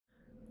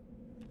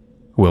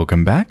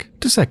Welcome back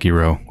to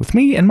Sekiro with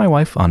me and my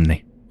wife,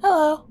 Anni.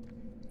 Hello.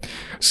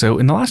 So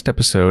in the last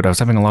episode, I was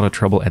having a lot of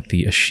trouble at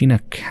the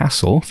Ashina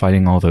Castle,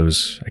 fighting all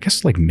those, I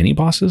guess, like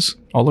mini-bosses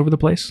all over the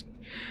place.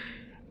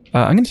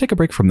 I'm going to take a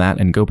break from that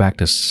and go back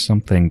to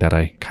something that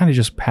I kind of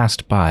just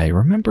passed by.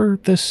 Remember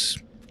this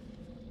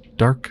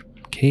dark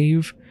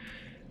cave?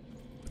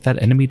 With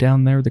that enemy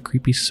down there, the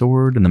creepy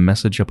sword, and the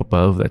message up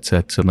above that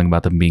said something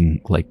about them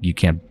being, like, you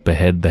can't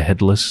behead the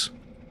headless?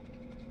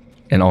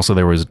 And also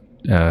there was,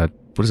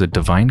 what is it,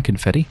 divine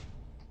confetti?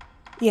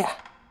 Yeah.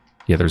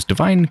 Yeah, there's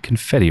divine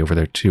confetti over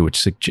there too, which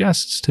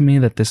suggests to me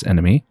that this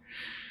enemy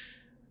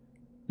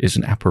is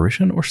an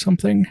apparition or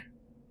something.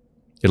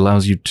 It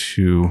allows you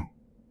to...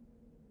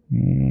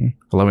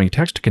 allowing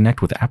attacks to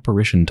connect with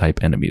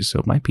apparition-type enemies, so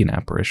it might be an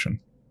apparition.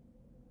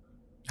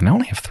 And I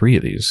only have 3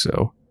 of these,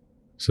 so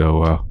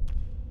I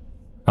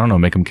don't know,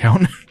 make them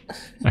count,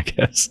 I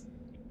guess.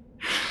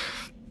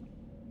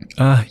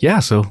 Yeah,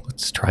 so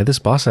let's try this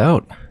boss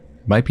out.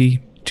 Might be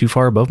too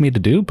far above me to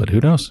do, but who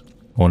knows?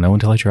 Won't know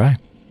until I try.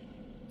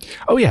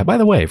 Oh yeah, by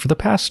the way, for the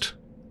past...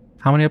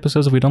 how many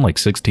episodes have we done? Like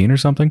 16 or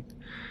something?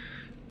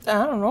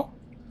 I don't know.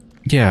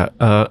 Yeah,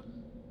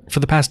 for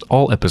the past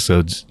all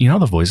episodes, you know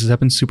the voices have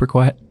been super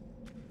quiet?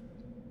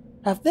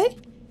 Have they?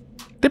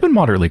 They've been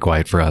moderately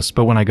quiet for us,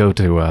 but when I go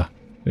to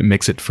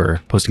mix it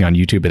for posting on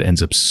YouTube, it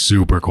ends up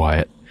super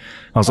quiet.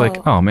 I was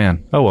like, oh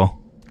man, oh well.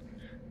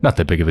 Not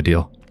that big of a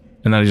deal.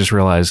 And then I just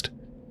realized,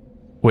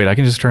 wait, I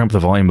can just turn up the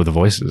volume of the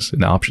voices in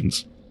the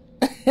options.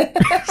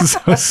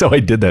 so I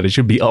did that. It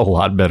should be a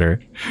lot better.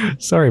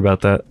 Sorry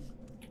about that.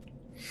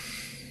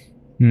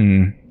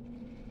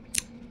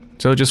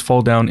 So just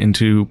fall down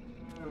into...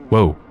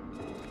 Whoa.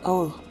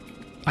 Oh.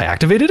 I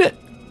activated it?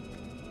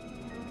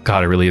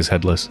 God, it really is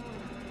headless.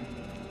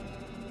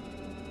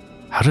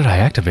 How did I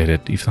activate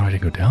it, even though I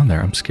didn't go down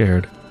there? I'm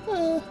scared.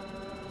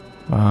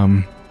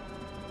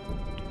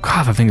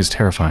 God, that thing is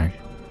terrifying.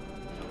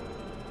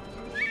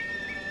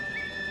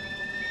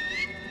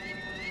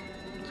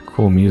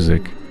 Cool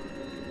music.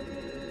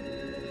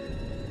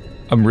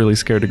 I'm really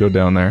scared to go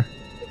down there.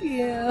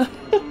 Yeah.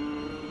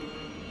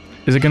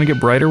 Is it gonna get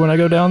brighter when I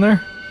go down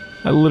there?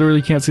 I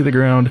literally can't see the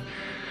ground.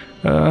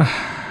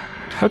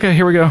 Okay,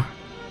 here we go.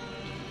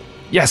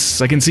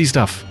 Yes, I can see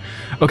stuff.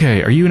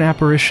 Okay, are you an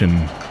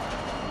apparition?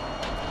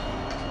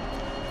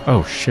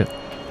 Oh, shit.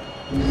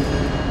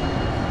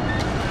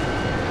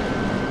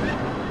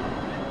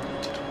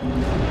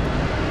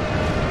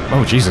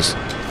 Oh, Jesus.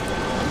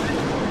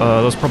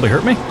 Those probably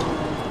hurt me?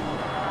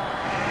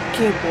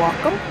 Can you block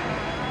them?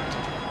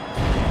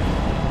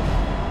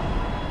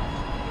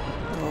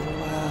 Oh,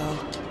 wow.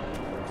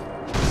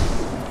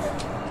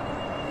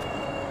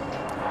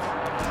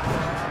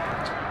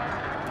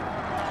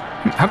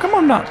 How come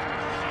I'm not...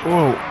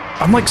 Whoa.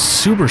 I'm like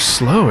super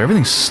slow.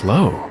 Everything's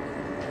slow.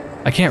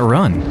 I can't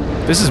run.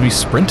 This is me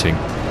sprinting.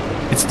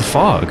 It's the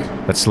fog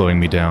that's slowing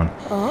me down.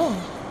 Oh.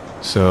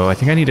 So I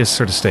think I need to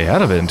sort of stay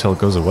out of it until it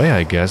goes away,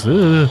 I guess.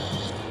 Ugh.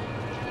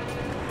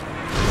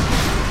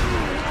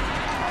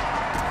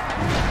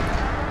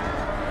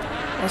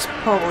 That's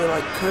probably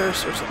like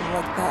curse or something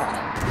like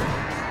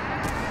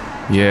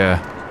that. Yeah.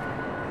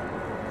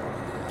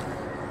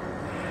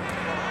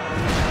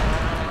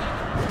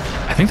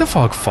 I think the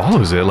fog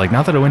follows it. Like,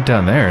 now that I went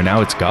down there,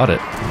 now it's got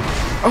it.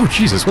 Oh,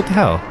 Jesus, what the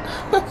hell?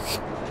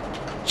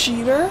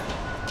 Cheater?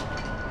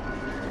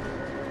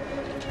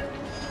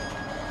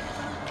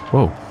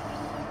 Whoa.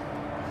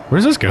 Where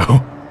does this go?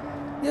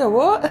 Yeah,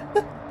 what?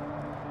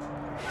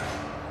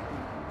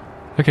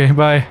 Okay,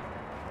 bye.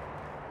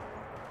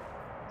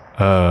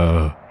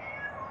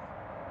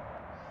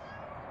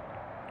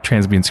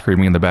 Trans being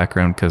screaming in the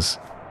background because...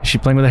 Is she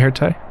playing with a hair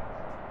tie?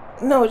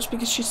 No, it's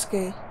because she's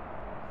gay.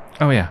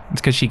 Oh yeah, it's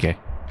because she's gay.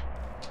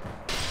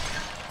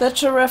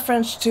 That's a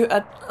reference to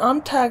an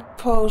untagged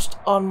post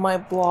on my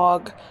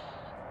blog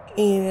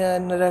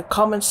in the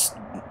comments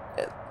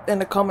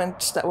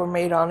that were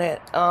made on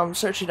it.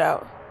 Search it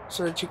out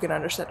so that you can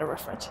understand the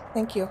reference.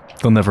 Thank you.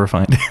 They'll never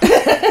find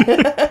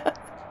it.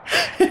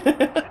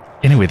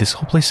 Anyway, this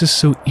whole place is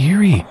so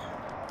eerie.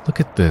 Look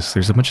at this.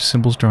 There's a bunch of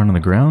symbols drawn on the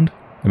ground.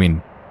 I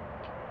mean,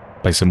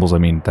 by symbols I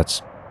mean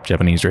that's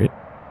Japanese, right?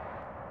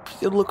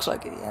 It looks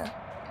like it, yeah.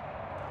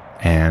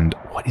 And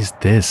what is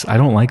this? I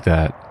don't like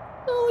that.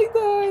 I don't like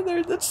that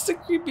either. That's the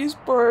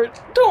creepiest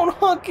part. Don't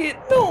hug it.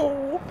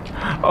 No.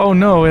 Oh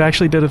no, it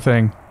actually did a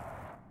thing.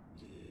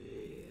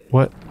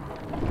 What?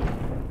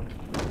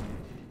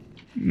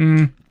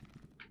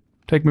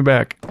 Take me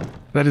back.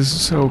 That is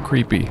so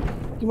creepy.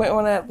 You might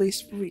want to at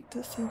least read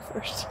the thing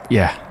first.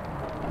 Yeah.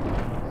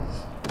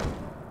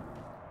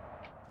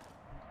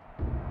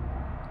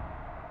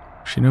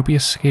 Shinobi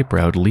escape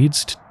route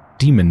leads to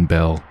Demon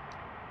Bell.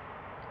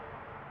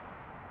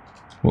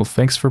 Well,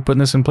 thanks for putting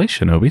this in place,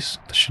 Shinobis.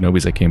 The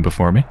Shinobis that came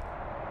before me.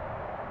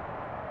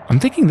 I'm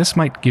thinking this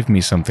might give me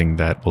something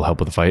that will help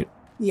with the fight.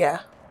 Yeah.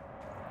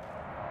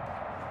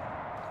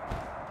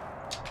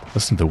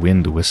 Listen to the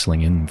wind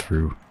whistling in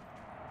through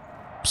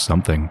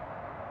something.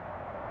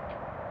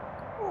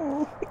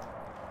 Oh,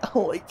 I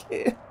like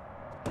it.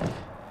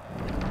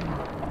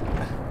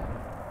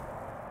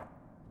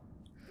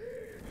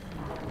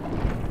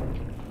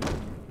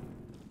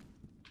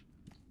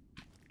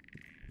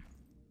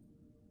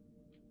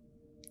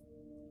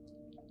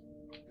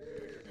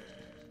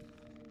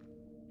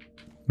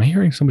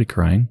 hearing somebody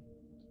crying?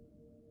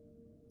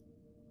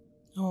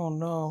 Oh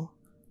no.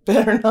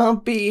 Better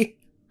not be.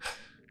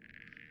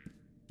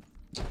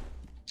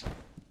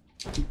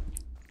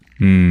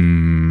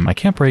 I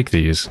can't break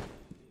these.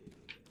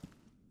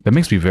 That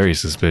makes me very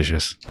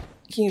suspicious.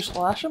 Can you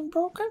slash them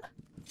broken?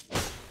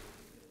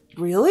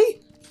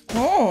 Really?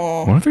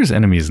 Oh. What if there's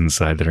enemies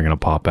inside that are gonna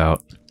pop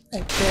out? I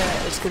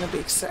bet it's gonna be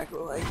exactly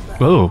like that.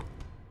 Whoa.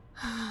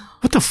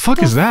 What the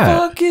fuck is that?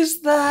 What the fuck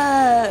is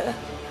that?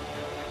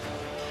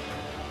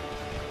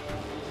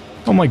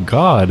 Oh my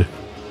god.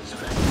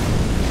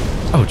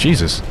 Oh,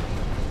 Jesus.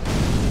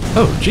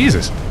 Oh,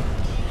 Jesus.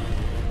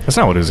 That's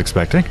not what I was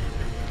expecting.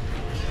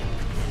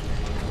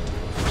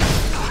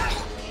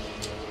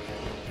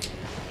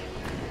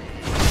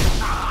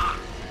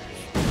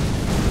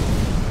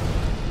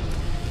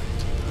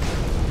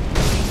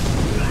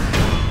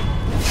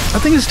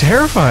 That thing is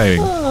terrifying.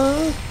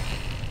 Oh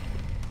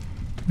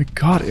my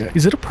god,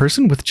 is it a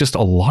person with just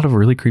a lot of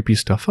really creepy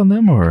stuff on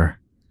them, or?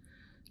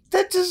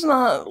 That does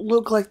not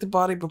look like the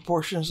body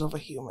proportions of a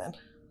human.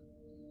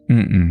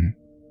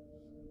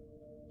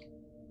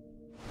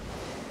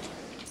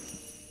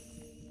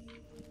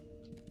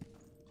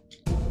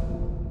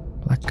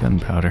 Black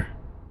gunpowder.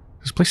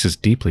 This place is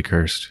deeply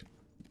cursed.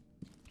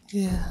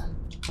 Yeah.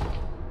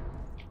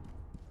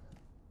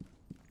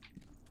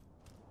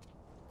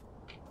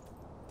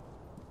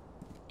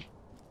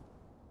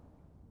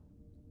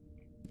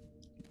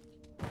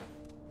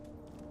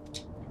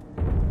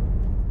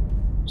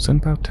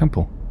 Senpao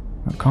Temple,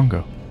 Mount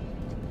Congo.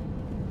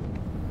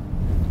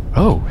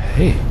 Oh,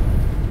 hey.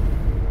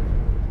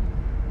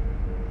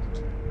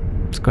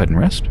 Let's go ahead and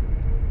rest.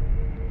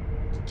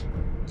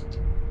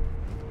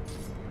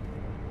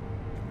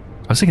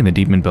 I was thinking the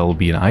demon bell would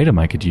be an item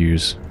I could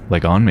use,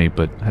 like on me,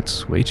 but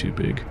that's way too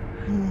big.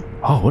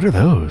 Oh, what are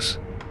those?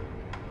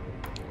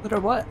 What are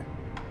what?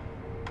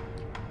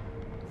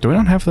 Do I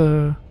not have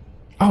the...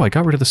 Oh, I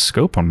got rid of the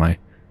scope on my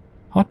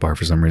hotbar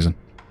for some reason.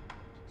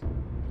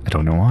 I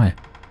don't know why.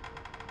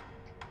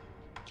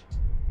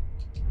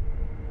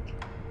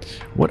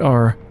 What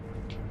are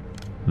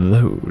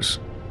those?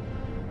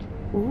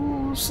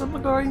 Ooh, some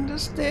regarding the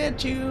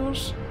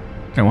statues.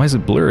 And why is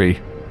it blurry?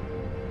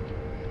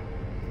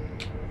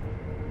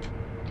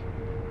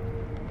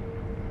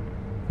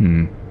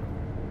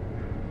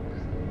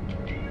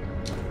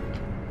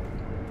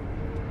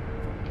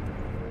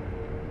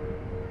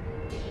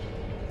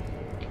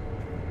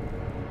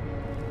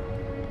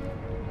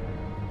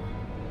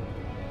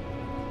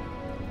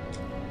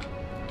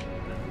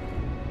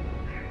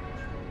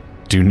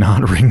 Do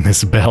not ring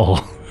this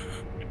bell.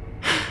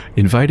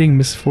 Inviting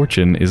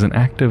misfortune is an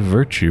act of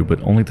virtue, but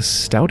only the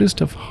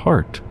stoutest of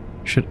heart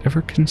should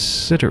ever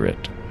consider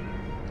it.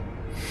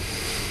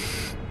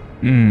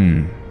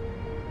 You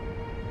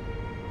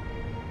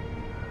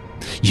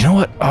know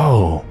what?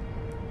 Oh.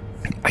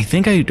 I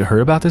think I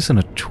heard about this in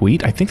a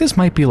tweet. I think this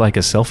might be like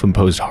a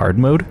self-imposed hard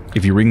mode.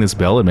 If you ring this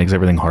bell, it makes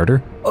everything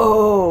harder.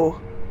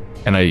 Oh.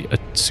 And I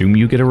assume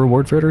you get a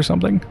reward for it or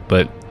something.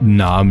 But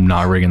nah, I'm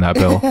not ringing that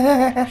bell.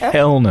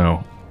 Hell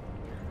no.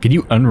 Can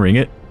you unring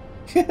it?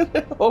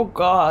 Oh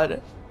god.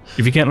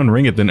 If you can't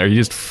unring it, then are you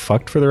just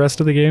fucked for the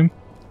rest of the game?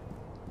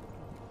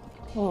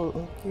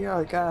 Oh,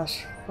 yeah,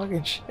 gosh.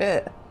 Fucking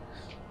shit.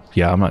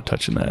 Yeah, I'm not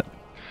touching that.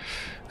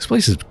 This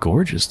place is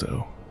gorgeous,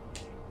 though.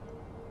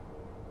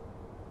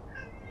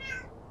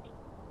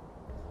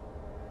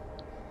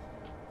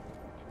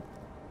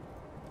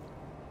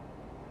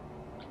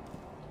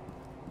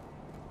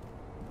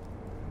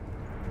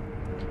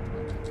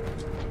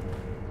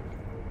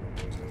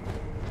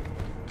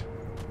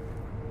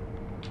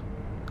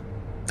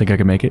 Think I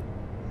can make it?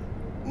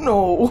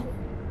 No.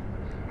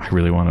 I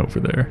really want over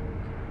there.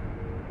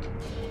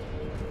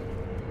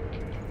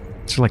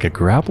 Is there like a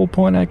grapple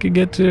point I could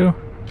get to?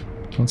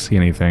 Don't see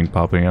anything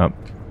popping up.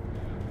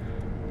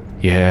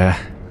 Yeah.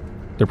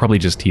 They're probably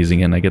just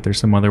teasing in. I get there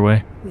some other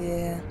way.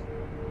 Yeah.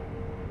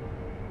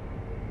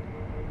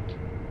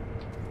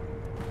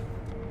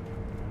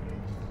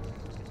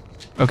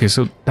 Okay,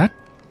 so that...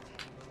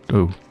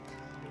 Oh.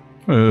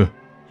 Oh,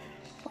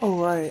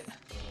 right.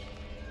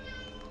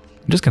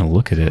 I'm just gonna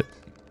look at it.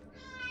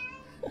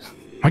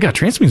 My god,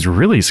 Transmeme's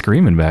really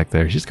screaming back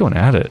there. She's going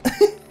at it.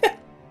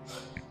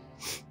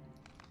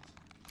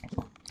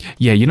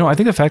 Yeah, you know, I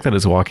think the fact that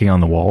it's walking on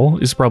the wall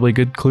is probably a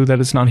good clue that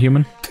it's not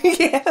human.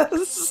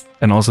 Yes.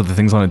 And also the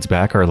things on its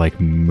back are like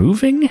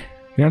moving?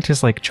 They're not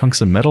just like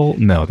chunks of metal.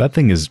 No, that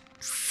thing is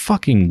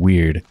fucking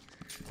weird.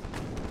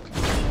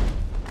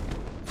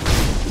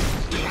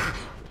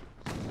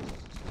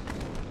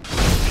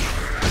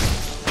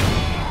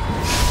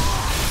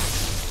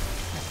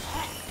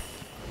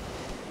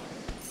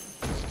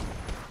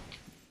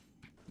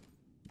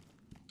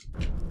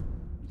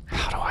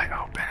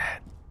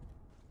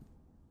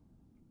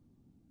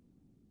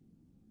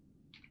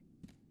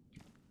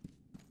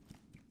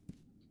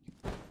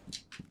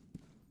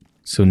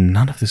 So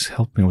none of this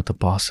helped me with the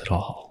boss at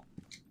all.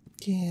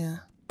 Yeah.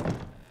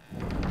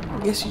 I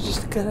guess you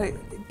just gotta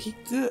get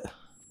good.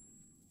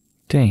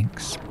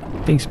 Thanks.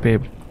 Thanks,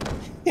 babe.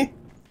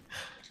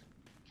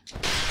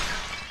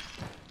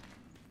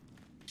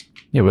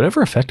 Yeah,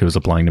 whatever effect it was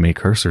applying to me,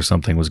 curse or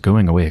something, was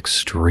going away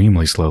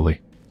extremely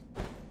slowly.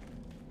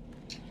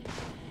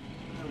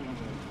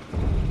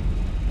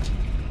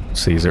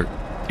 Let's see, is there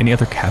any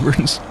other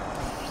caverns?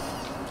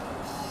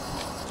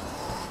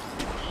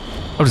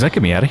 Oh, does that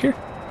get me out of here?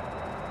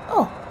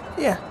 Oh,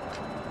 yeah.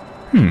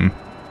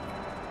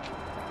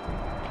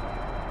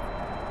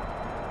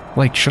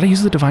 Like, should I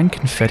use the divine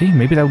confetti?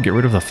 Maybe that would get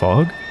rid of the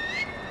fog?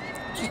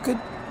 You could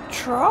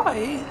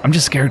try. I'm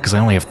just scared because I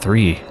only have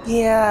 3.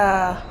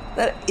 Yeah,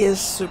 that is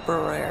super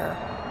rare.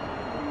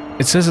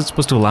 It says it's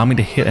supposed to allow me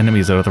to hit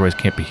enemies that otherwise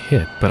can't be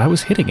hit, but I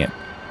was hitting it.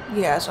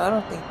 Yeah, so I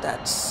don't think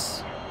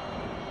that's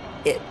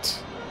it.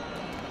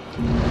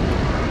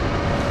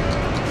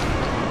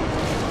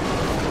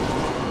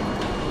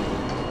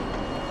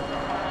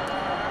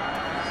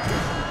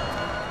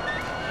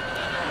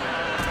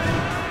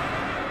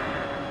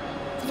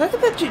 The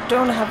fact that you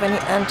don't have any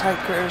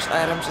anti-curse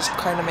items is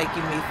kind of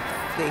making me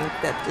think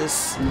that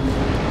this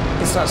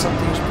is not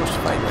something you're supposed to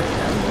fight right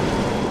now.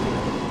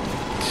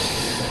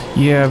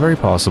 Yeah, very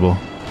possible.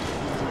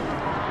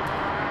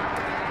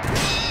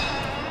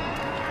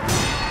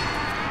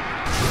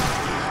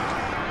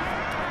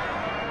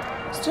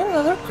 Is there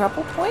another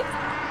grapple point?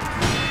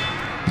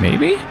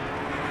 Maybe?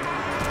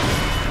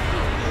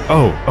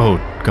 Oh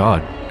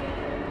god.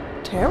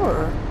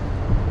 Terror.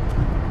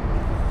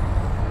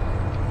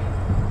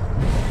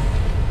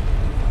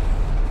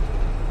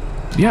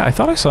 Yeah, I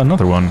thought I saw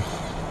another one.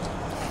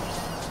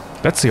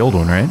 That's the old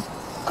one, right?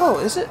 Oh,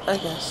 is it? I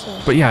guess so.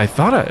 But yeah,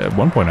 at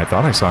one point I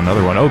thought I saw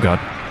another one. Oh god.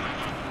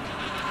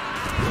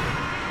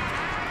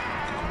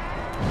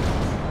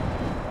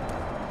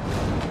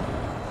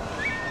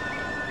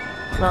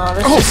 No,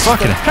 this Oh is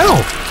fucking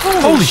hell!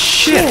 Holy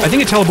shit! I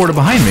think it teleported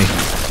behind me.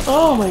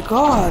 Oh my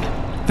god.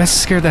 That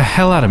scared the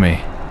hell out of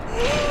me.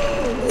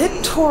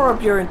 It tore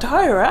up your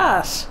entire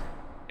ass.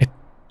 It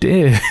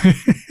did.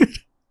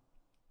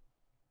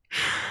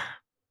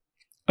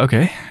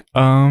 Okay,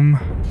 well,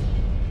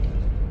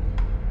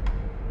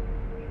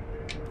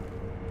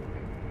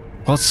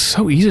 it's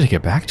so easy to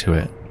get back to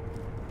it.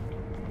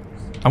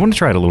 I want to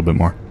try it a little bit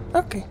more.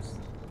 Okay.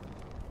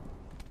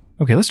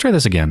 Okay, let's try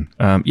this again.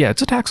 Yeah,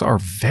 its attacks are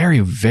very,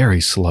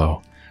 very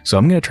slow. So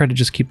I'm going to try to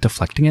just keep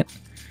deflecting it,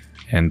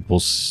 and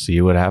we'll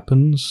see what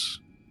happens.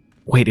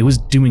 Wait, it was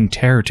doing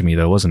terror to me,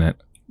 though, wasn't it?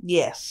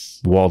 Yes.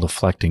 While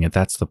deflecting it,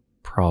 that's the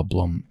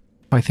problem.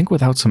 I think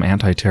without some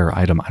anti-terror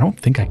item, I don't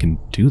think I can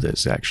do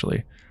this,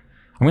 actually.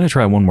 I'm going to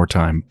try one more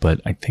time, but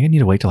I think I need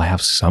to wait till I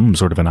have some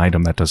sort of an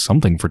item that does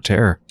something for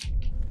terror.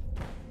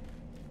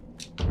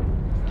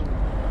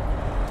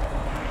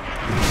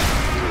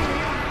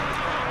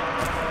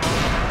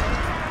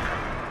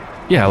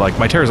 Yeah, like,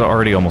 my terrors are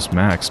already almost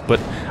maxed, but,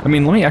 I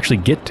mean, let me actually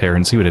get terror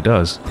and see what it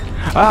does.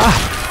 Ah!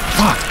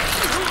 Fuck!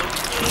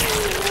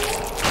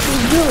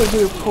 You really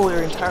do pull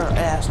your entire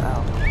ass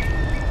out.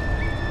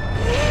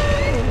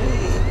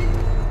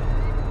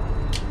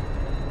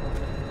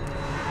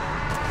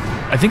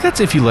 I think that's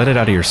if you let it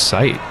out of your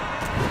sight.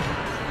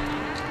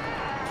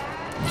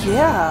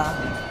 Yeah.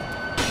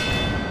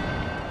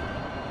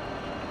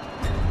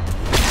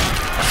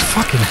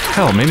 Fucking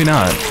hell, maybe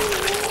not.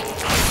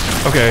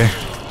 Okay.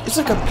 It's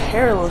like a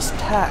perilous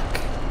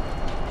attack.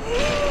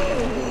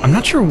 I'm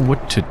not sure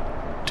what to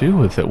do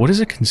with it. What is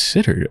it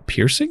considered? A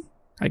piercing?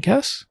 I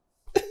guess?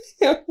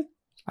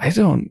 I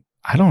don't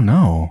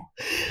know.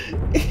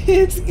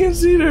 It's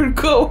considered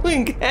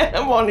going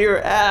ham on your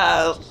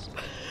ass.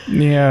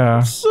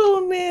 Yeah.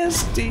 So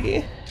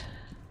nasty.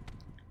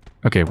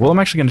 Okay, well, I'm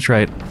actually going to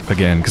try it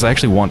again, because I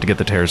actually want to get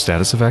the terror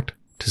status effect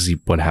to see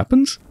what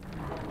happens.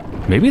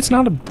 Maybe it's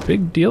not a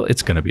big deal.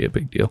 It's going to be a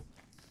big deal.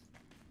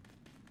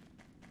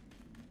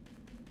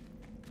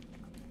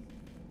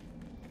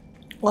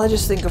 Well, I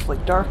just think of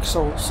like Dark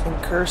Souls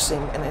and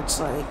cursing, and it's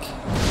like,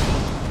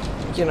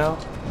 you know,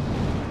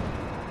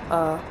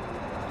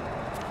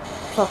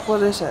 fuck,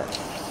 what is it?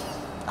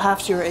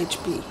 Half your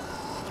HP.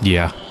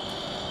 Yeah.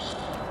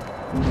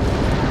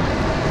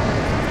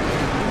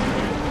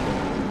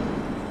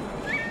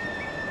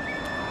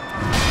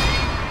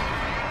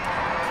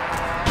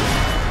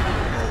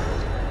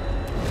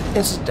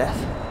 Instant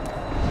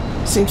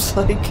death. Seems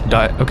like.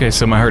 Okay,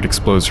 so my heart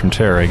explodes from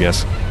terror, I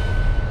guess.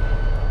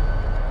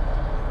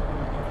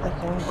 I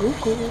can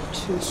Google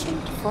to see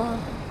far.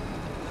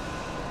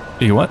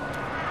 You what?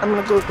 I'm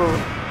gonna Google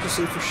to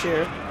see for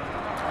sure.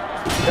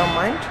 If you don't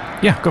mind.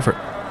 Yeah, go for it.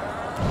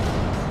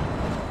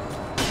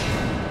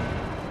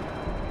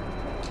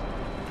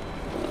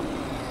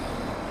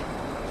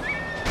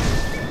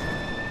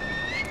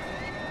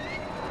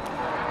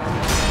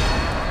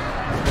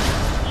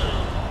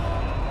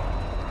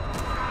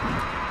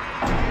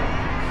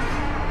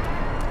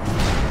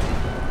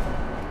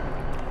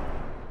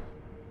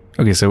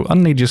 Okay, so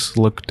Unni just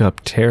looked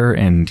up terror,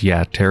 and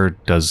yeah, terror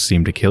does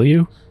seem to kill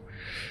you.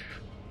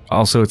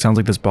 Also, it sounds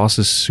like this boss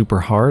is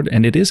super hard,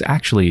 and it is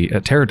actually,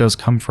 terror does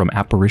come from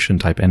apparition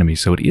type enemies,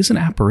 so it is an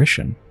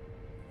apparition.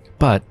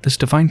 But this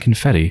divine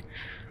confetti,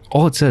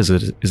 all it says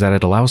is that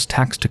it allows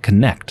attacks to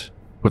connect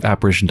with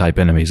apparition type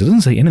enemies. It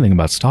doesn't say anything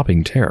about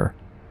stopping terror.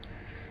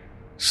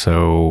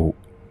 So,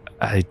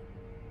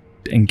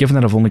 and given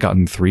that I've only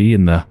gotten 3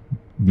 in the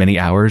many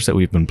hours that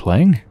we've been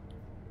playing,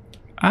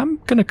 I'm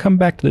gonna come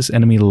back to this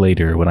enemy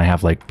later when I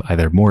have like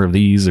either more of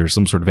these or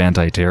some sort of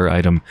anti-terror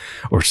item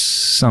or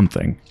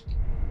something.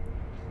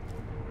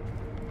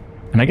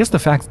 And I guess the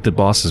fact that the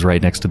boss is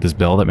right next to this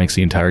bell that makes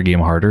the entire game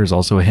harder is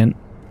also a hint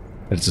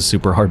that it's a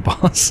super hard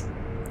boss.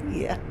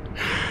 Yeah.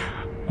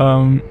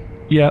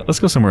 Yeah, let's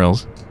go somewhere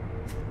else.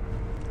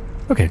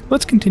 Okay,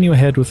 let's continue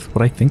ahead with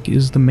what I think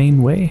is the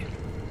main way.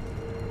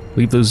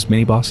 Leave those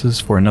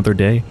mini-bosses for another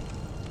day.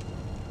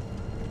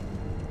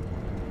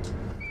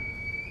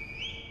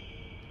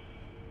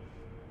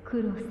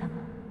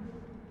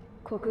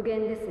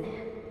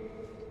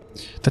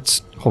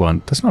 Hold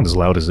on, that's not as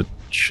loud as it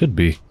should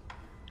be.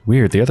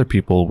 Weird, the other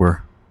people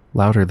were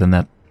louder than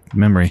that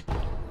memory.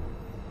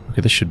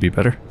 Okay, this should be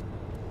better.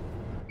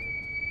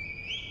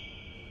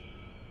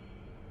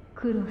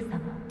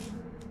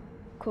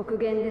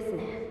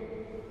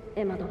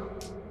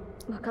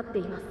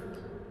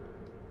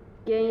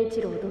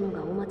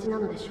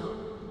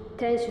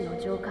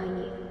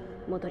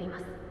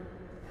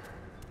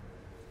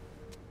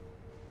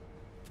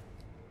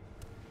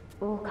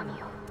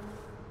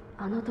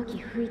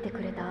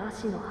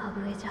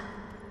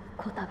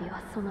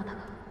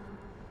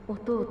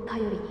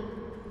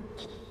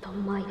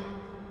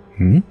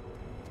 Hmm?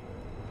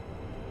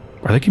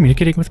 Are they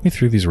communicating with me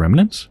through these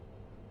remnants?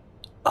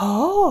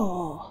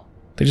 Oh.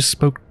 They just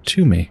spoke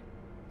to me.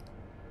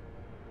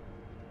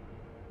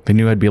 They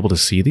knew I'd be able to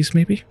see these,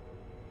 maybe?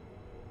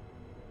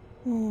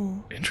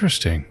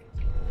 Interesting.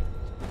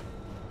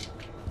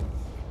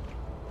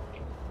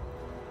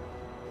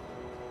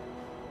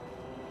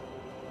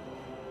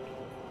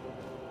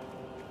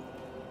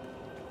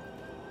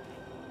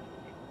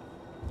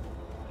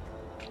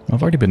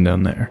 I've already been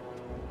down there.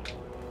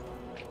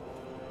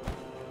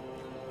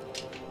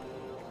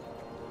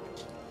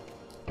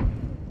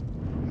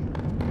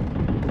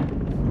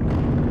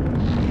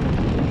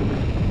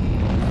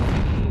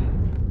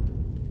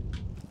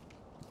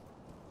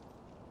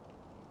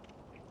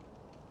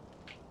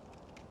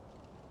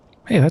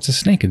 Hey, that's a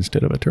snake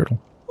instead of a turtle.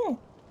 Oh,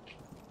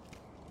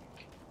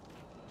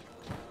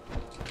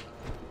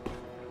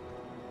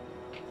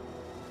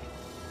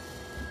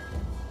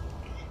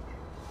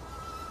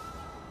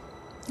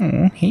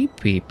 hey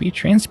baby,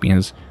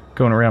 Transpian's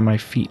going around my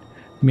feet,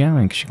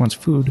 meowing because she wants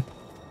food.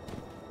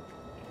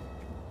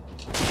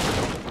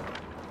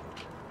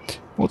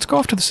 Well, let's go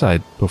off to the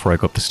side before I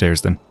go up the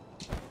stairs then.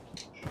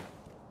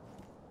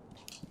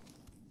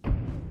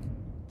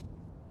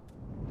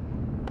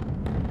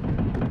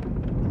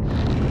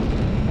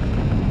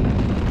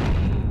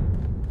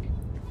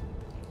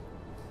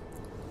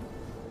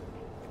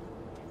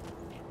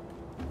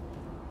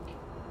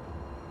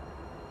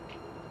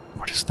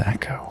 Where does that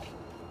go?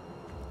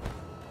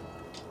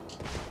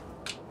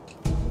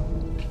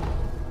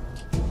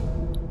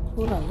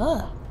 Ooh la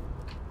la.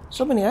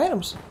 So many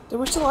items. There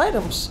were still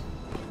items.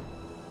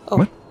 Oh,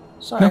 what?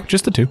 Sorry. No,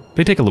 just the 2.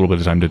 They take a little bit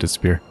of time to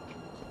disappear.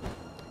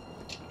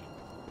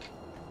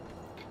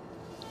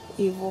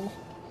 Evil.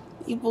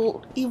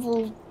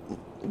 Evil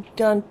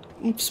done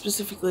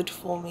specifically to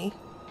fool me.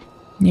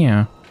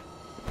 Yeah.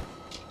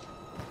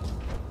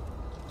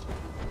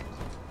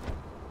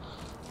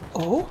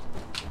 Oh?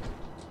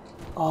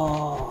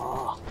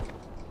 Oh.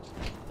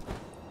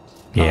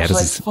 Yeah, I was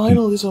like,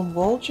 finally some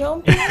wall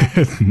jump?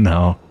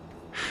 No.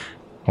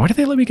 Why did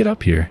they let me get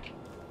up here?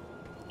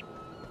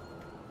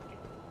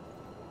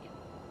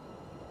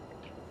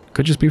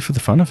 Could just be for the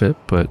fun of it,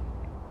 but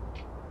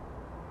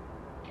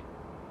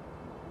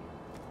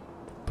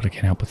I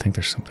can't help but think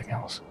there's something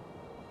else.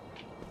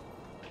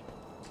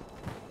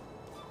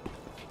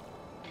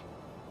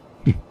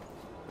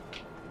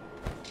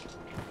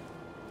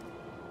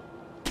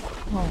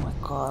 Oh my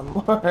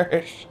god,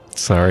 Marsh.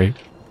 Sorry.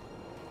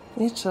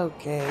 It's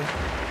okay.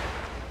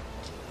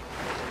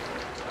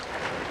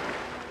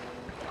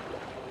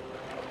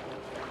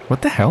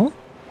 What the hell?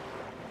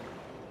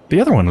 The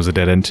other one was a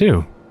dead end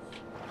too.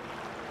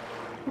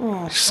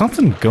 There's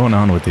something going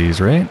on with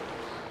these, right?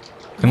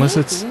 Unless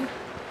it's...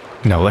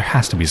 No, there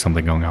has to be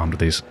something going on with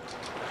these.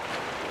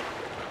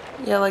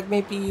 Yeah, like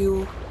maybe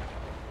you...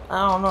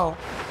 I don't know.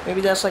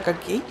 Maybe that's like a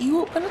gate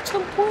you open at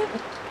some point?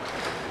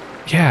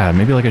 Yeah,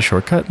 maybe like a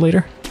shortcut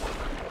later?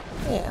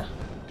 Yeah.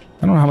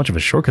 I don't know how much of a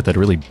shortcut that'd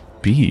really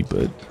be,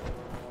 but...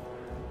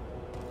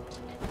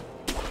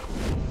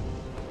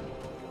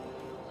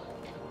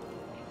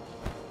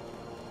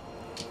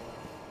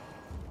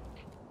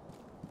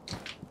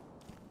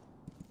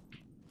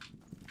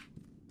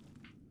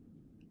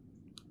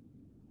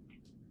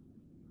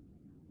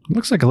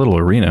 Looks like a little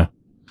arena.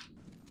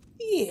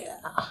 Yeah.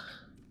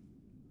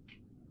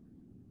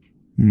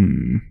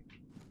 I'm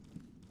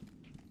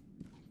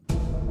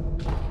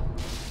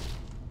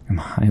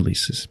highly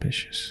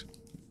suspicious.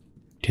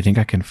 Do you think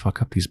I can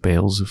fuck up these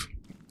bales of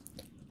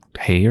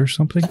hay or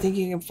something? I think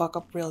you can fuck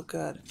up real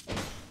good.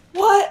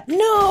 What?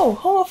 No!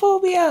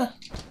 Homophobia!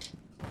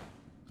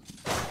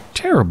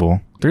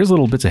 Terrible. There's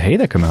little bits of hay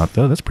that come out,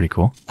 though. That's pretty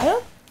cool. I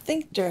don't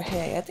think they're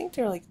hay. I think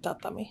they're like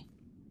tatami.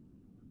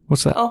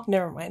 What's that? Oh,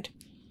 never mind.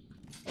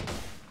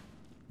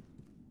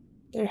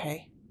 There,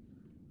 hey.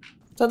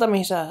 So that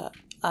means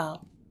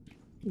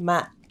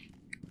mat.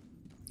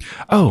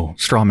 Oh,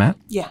 straw mat?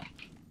 Yeah.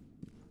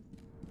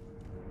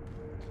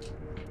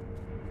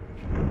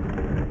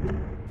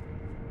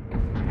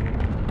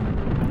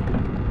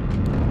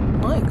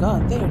 My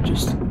god, they are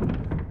just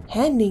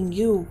handing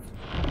you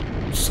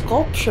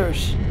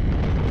sculptures.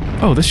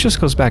 Oh, this just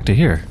goes back to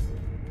here.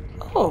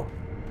 Oh.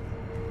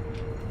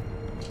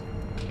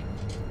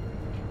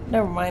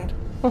 Never mind.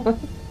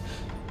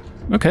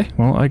 Okay,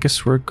 well, I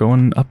guess we're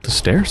going up the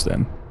stairs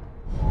then.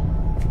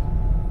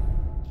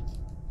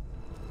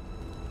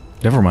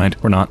 Never mind,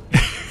 we're not.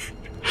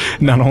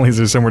 Not only is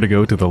there somewhere to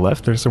go to the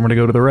left, there's somewhere to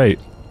go to the right.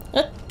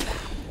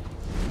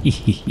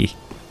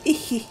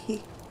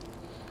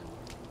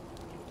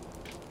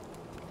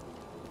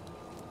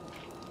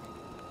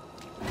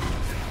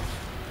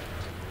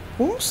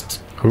 Whomst?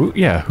 Who?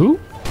 Yeah,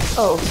 who?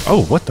 Oh.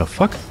 Oh, what the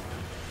fuck?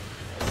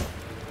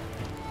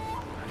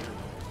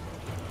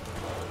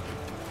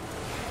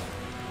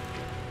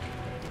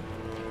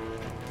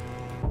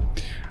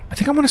 I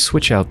think I'm gonna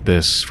switch out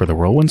this for the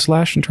whirlwind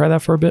slash and try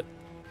that for a bit.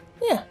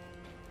 Yeah.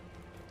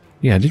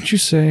 Yeah, didn't you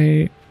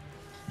say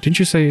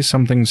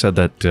something said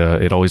that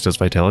it always does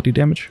vitality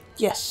damage?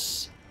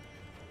 Yes.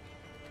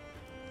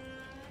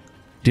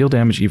 Deal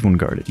damage even when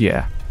guarded.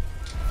 Yeah.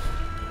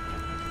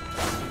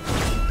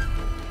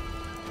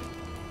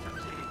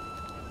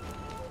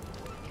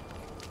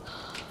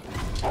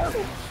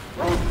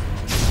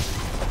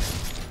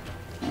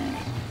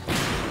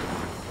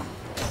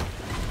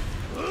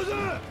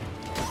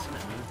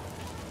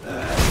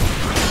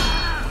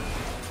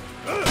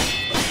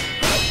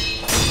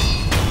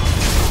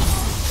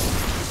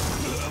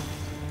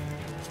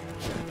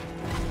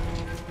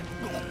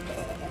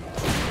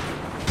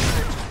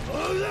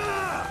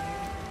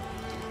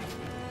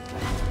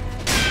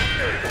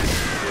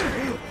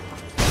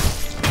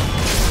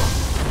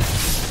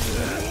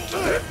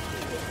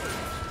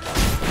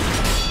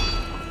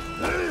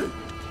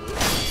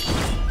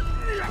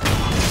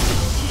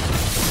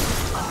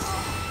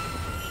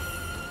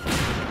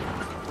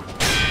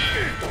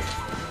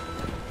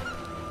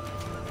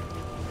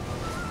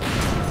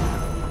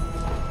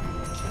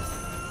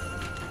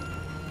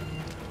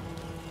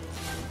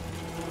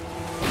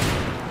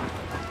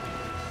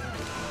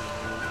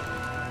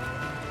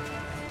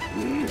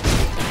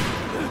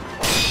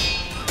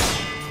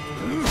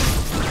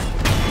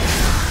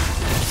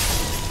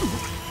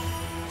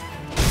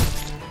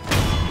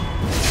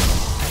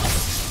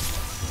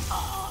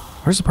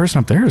 Where's the person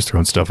up there who's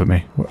throwing stuff at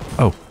me?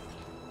 Oh.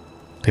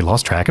 They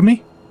lost track of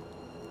me?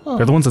 Huh.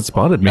 They're the ones that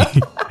spotted me,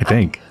 I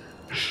think.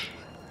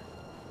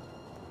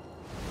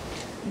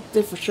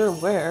 They for sure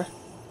were.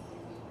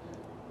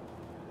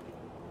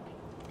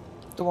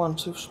 The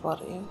ones who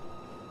spotted you.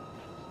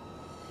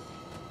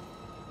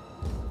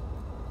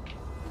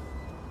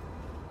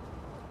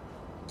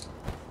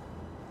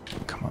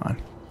 Come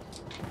on.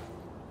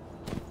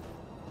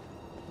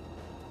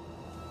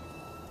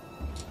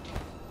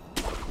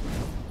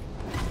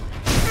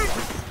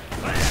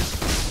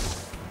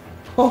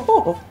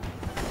 Oh!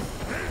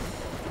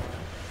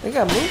 They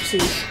got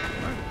movesies.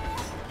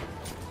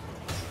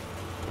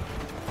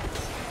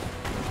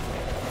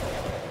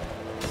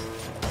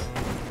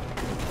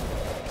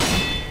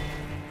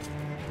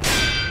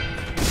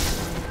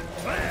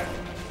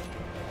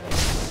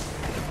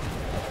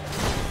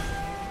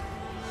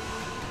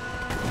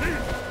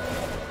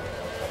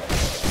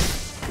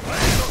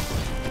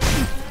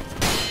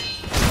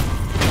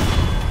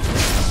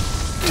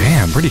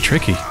 Damn, pretty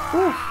tricky.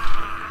 Ooh.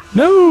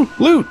 No!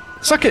 Loot!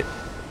 Suck it!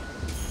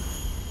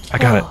 I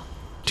got it. Oh.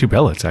 2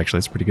 pellets, actually.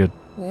 That's pretty good.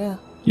 Yeah.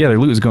 Yeah, their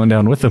loot is going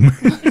down with them.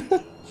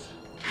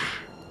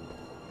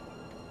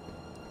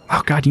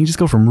 Oh god, you can just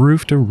go from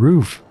roof to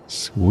roof.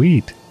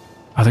 Sweet.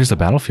 Oh, there's the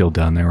battlefield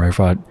down there where I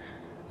fought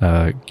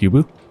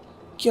Gyobu?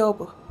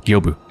 Gyobu.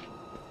 Gyobu.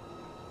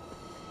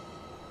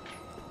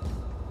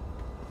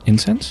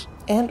 Incense?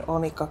 And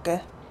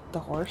Onikake, the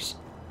horse.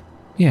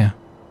 Yeah.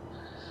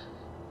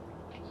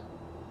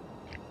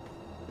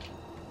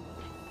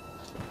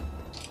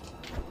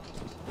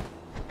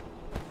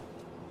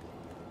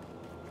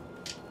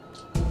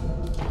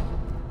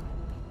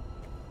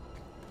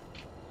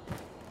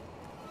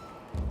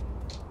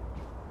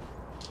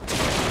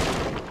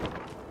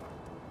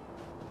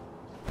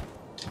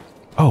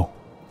 Oh.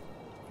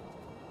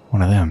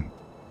 One of them.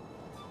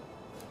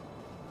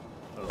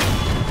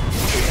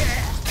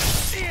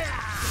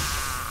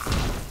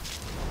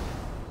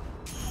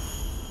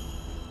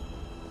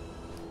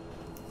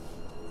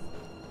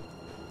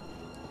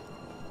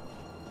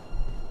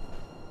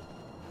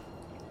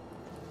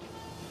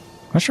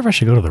 I'm not sure if I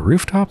should go to the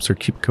rooftops or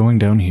keep going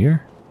down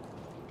here.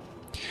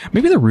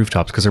 Maybe the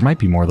rooftops, because there might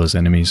be more of those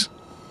enemies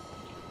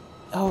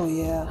Oh,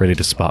 yeah. ready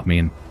to spot me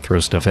and throw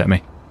stuff at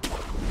me.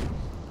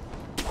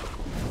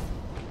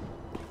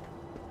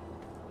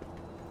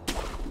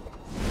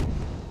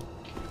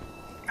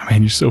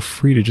 Man, you're so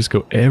free to just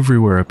go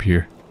everywhere up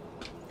here.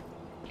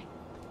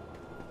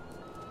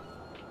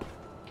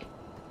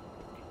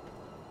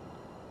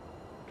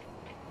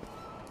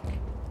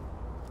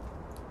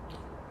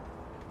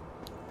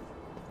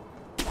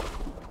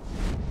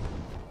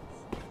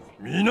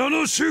 皆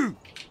の衆、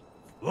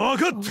分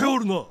かってお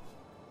るな。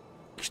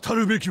来た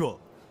るべきは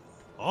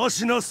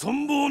芦名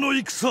存亡の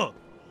戦。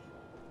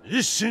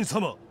一心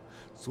様、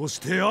そし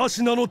て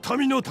芦名の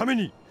民のため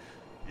に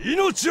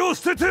命を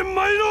捨てて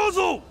参ろう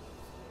ぞ。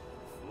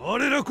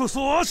我らこ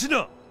そ芦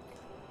名、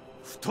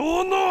不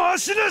当の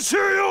芦名衆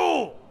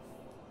よ。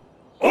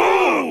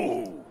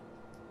おう、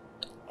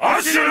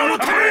芦名の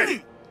ため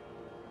に。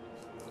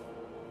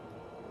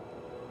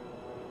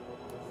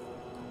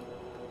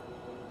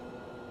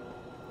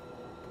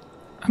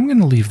I'm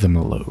gonna leave them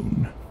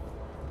alone.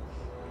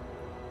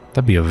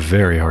 That'd be a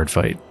very hard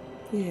fight.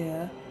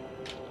 Yeah.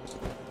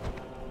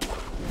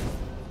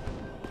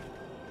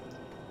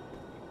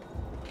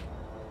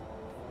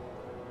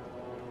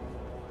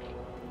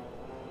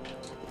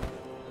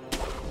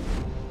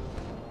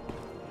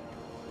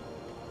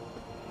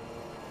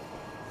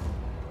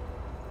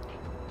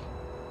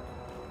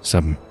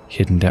 Some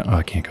hidden down. Oh,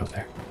 I can't go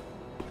there.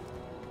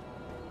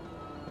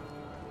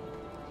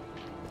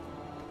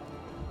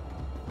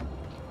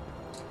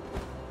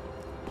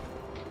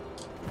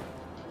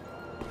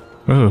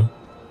 Oh,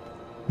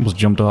 almost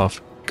jumped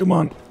off. Come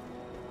on.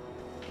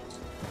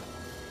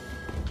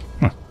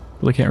 Huh.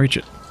 Really can't reach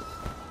it.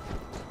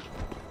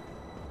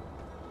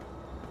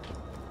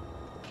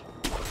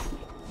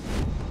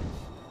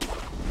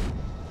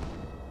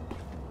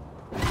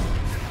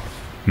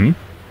 Hmm?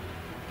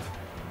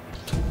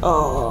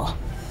 Oh.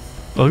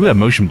 Oh, look at that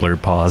motion blur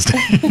paused.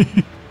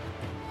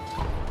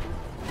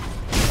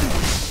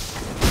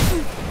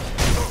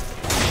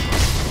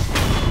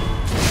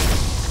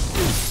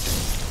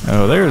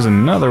 Oh, there's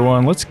another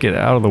one. Let's get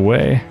out of the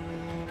way.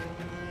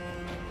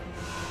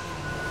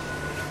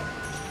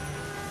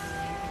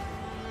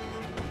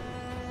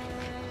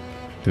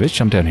 Did they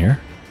jump down here?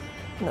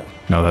 No.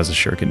 No, that's a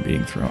shuriken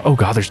being thrown. Oh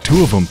god, there's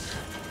two of them.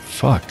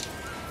 Fuck.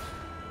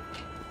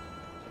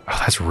 Oh,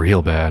 that's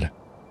real bad.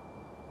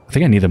 I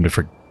think I need them to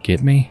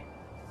forget me.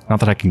 Not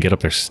that I can get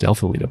up there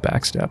stealthily to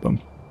backstab them.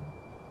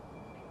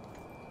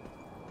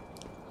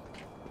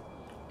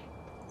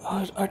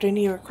 Oh, are they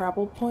near a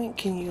grapple point?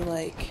 Can you,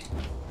 like...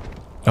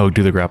 Oh,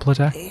 do the grapple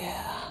attack?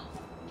 Yeah.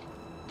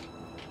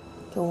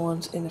 The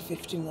ones in the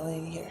 50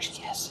 million years.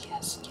 Yes,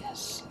 yes,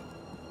 yes.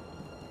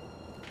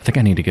 I think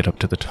I need to get up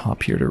to the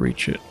top here to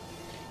reach it.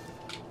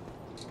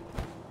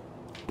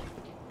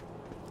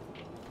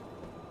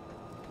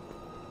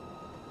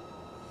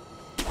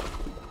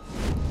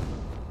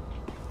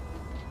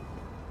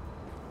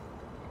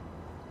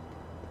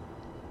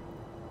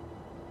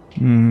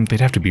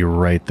 They'd have to be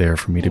right there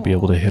for me to be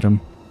able to hit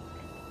them.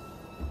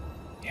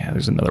 Yeah,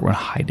 there's another one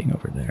hiding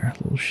over there.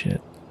 Little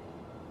shit.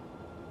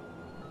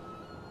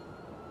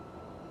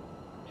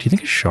 Do you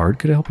think a shard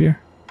could help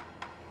here?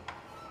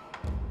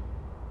 Do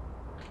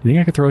you think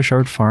I could throw a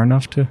shard far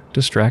enough to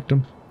distract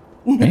him?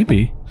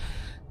 Maybe.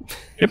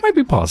 It might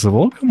be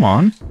possible. Come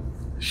on.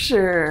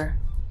 Sure.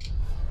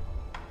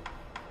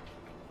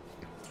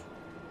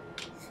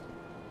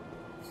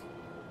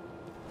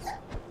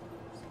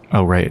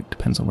 Oh, right. It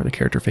depends on where the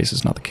character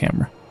faces, not the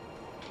camera.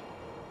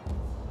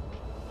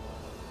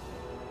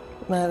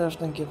 That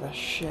doesn't give a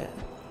shit.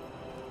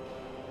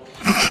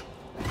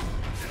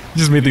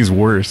 Just made things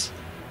worse.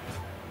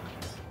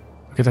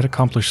 Okay, that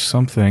accomplished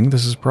something.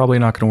 This is probably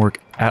not going to work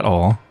at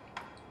all.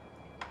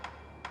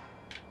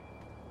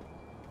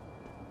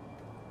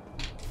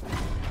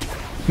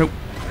 Nope.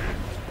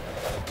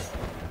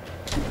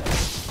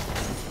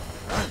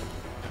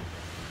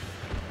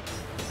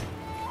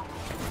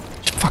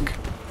 Fuck.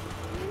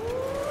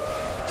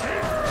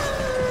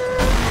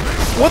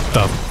 What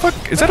the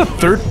fuck? Is that a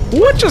third?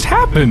 What just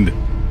happened?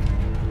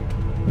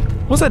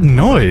 What's that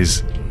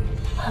noise?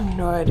 I have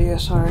no idea,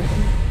 sorry.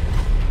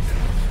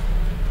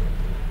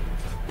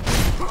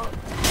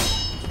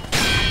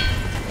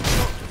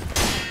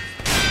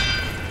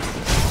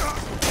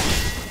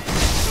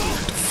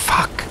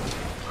 Fuck.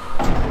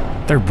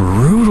 They're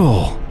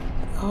brutal.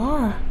 They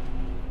are.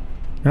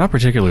 They're not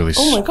particularly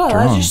strong. Oh my god,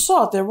 I just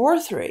saw it. There were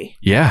 3.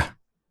 Yeah.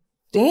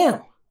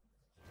 Damn.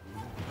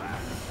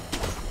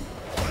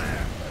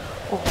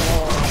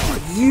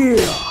 Oh,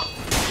 yeah.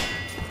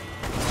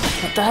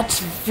 But that's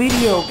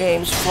video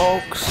games,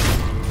 folks.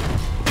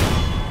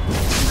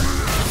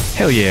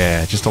 Hell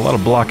yeah. Just a lot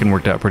of blocking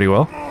worked out pretty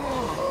well.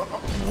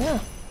 Yeah.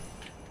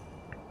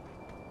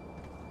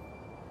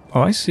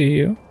 Oh, I see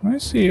you. I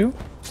see you.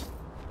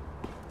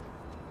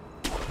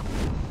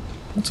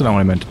 That's not what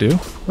I meant to do.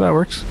 But that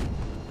works.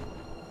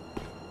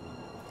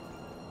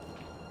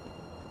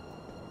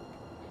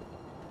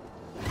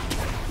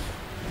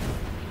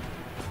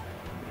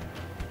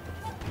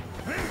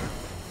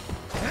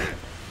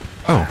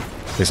 Oh,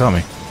 they saw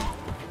me.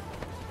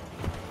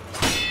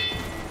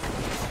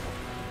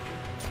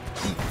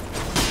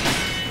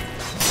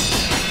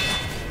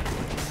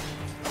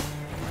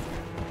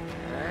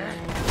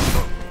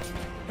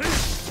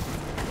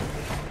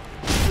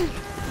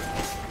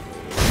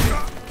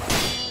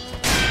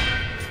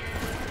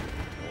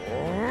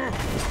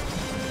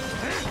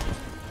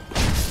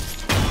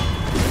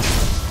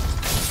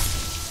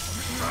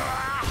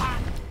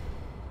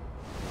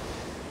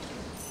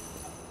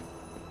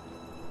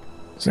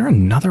 Is there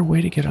another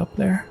way to get up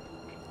there?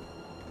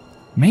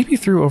 Maybe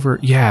through over...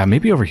 Yeah,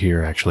 maybe over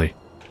here, actually.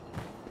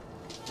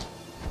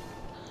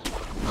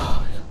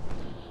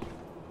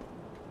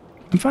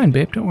 I'm fine,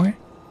 babe. Don't worry.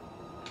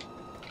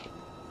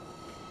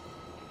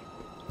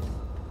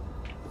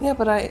 Yeah,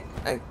 but I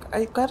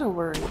gotta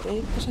worry,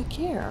 babe, because I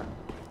care.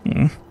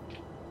 Hmm.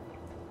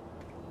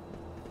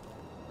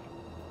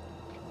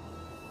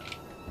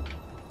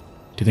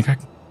 Do you think I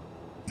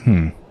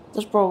can...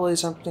 There's probably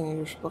something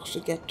you're supposed to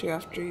get to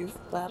after you've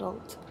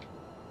battled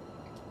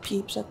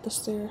peeps at the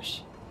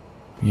stairs.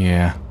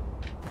 Yeah.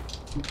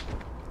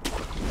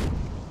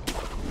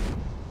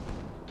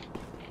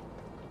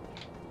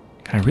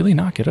 Can I really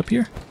not get up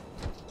here?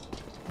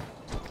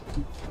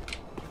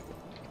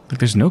 Like,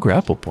 there's no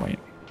grapple point.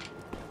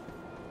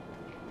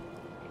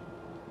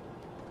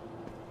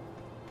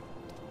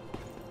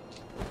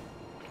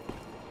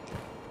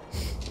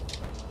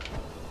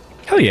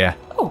 Hell yeah.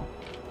 Oh.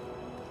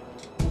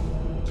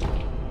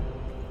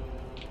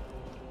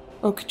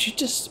 Oh, could you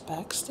just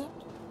backstab?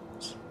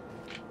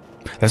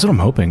 That's what I'm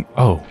hoping.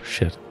 Oh,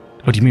 shit.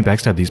 Oh, do you mean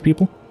backstab these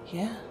people?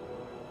 Yeah.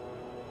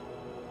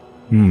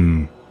 I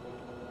mean,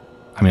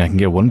 I can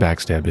get one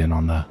backstab in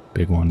on the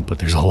big one, but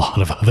there's a lot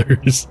of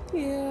others.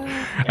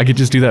 Yeah. I could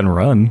just do that and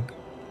run,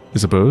 I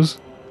suppose.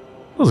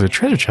 Oh, there's a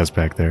treasure chest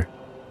back there.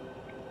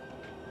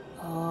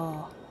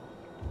 Oh.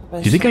 Do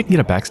you think I can get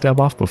a backstab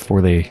off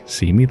before they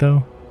see me,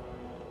 though?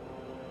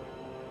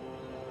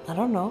 I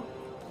don't know.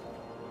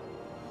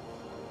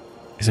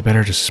 Is it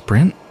better to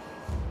sprint?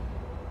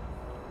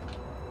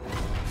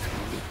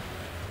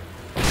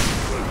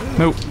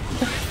 Nope.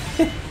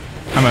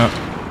 I'm out.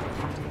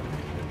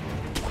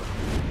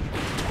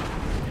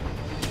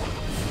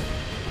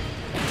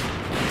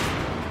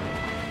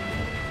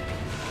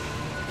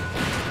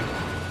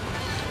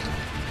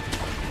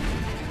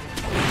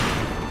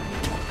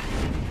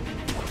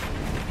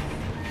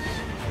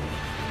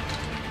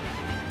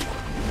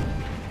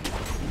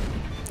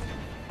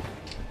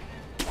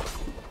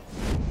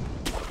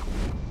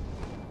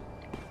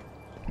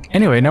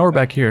 Anyway, now we're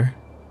back here.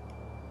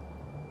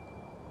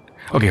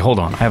 Okay, hold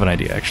on. I have an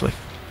idea, actually.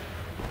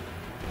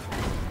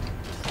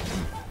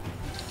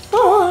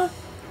 Oh.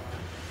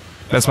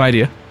 That's my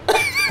idea.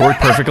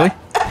 Worked perfectly.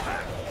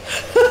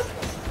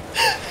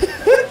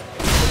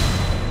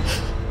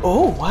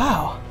 Oh,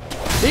 wow.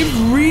 They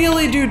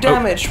really do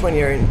damage when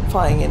you're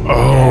flying in the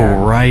Oh, air.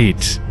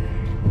 right.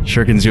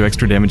 Shurikens do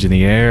extra damage in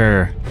the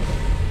air.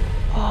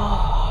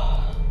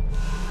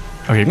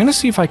 Okay, I'm gonna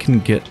see if I can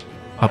get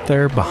up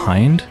there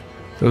behind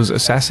those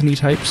assassin-y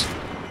types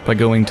by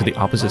going to the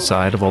opposite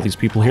side of all these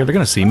people here. They're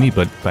gonna see me,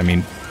 but, I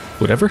mean,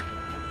 whatever.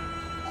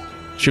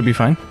 Should be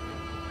fine.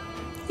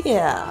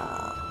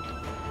 Yeah.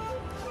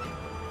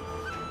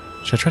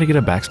 Should I try to get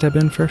a backstab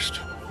in first?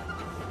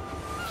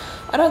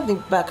 I don't think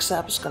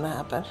backstab is gonna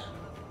happen.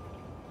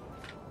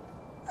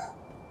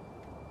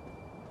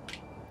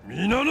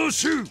 皆の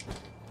衆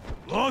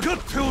分かっ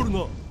ておる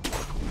な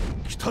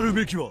来たる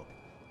べきは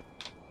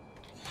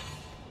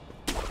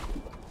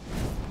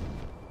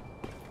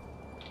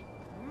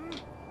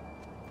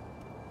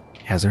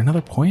Yeah, is there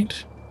another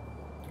point?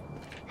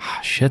 Ah,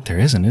 shit, there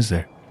isn't, is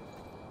there?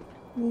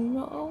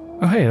 No.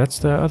 Oh, hey, that's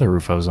the other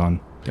roof I was on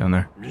down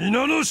there.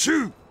 皆の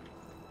衆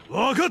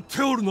分かっ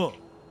ておるな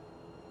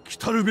来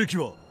たるべき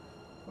は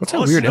What's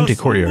that weird empty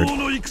courtyard?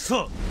 の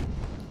戦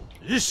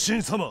一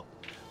心様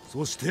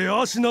そして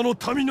アシナの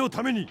民の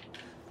ために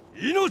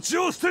命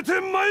を捨てて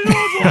参ろう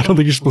I ぞ don't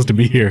think you're supposed to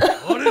be here.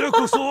 我ら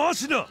こそア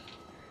シナ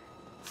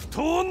不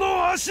当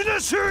のアシナ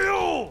衆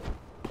よ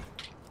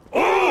お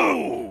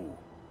う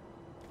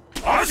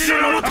アシ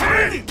ナのた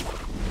めに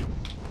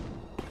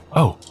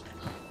Oh.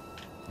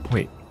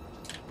 Wait.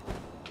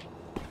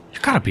 You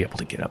gotta be able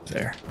to get up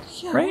there.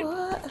 Yeah, Right?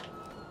 what?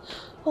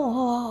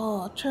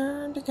 Oh,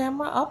 turn the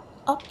camera up,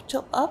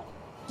 till up.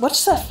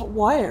 What's that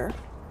wire?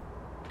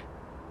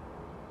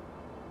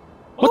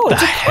 What oh, the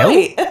it's a hell?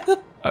 kite.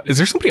 Is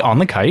there somebody on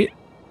the kite?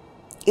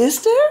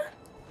 Is there?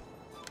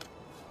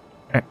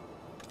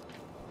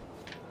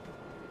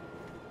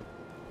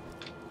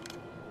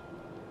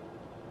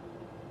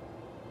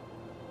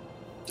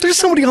 There's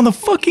somebody on the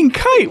fucking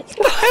kite! What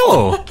the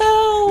hell?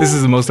 Oh. This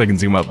is the most I can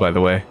zoom up, by the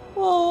way.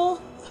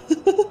 Oh.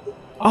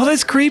 Oh,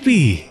 that's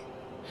creepy!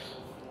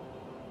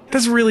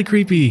 That's really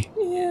creepy.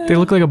 Yeah. They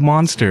look like a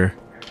monster.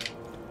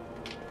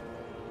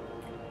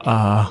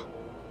 What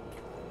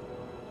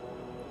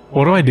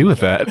do I do with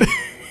that?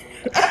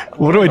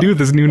 What do I do with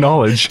this new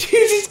knowledge? Do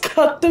you just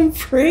cut them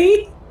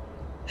free?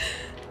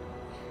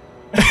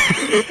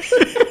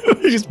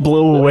 They just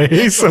blow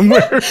away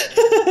somewhere.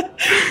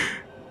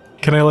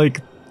 Can I,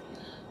 like...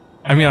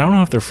 I mean, I don't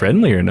know if they're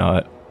friendly or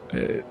not.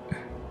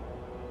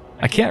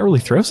 I can't really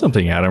throw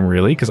something at them,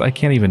 really, because I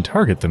can't even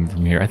target them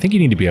from here. I think you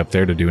need to be up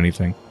there to do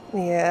anything.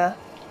 Yeah.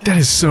 That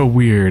is so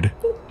weird.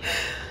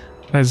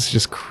 That's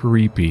just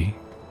creepy.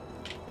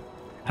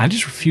 I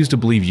just refuse to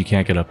believe you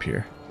can't get up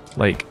here.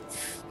 Like...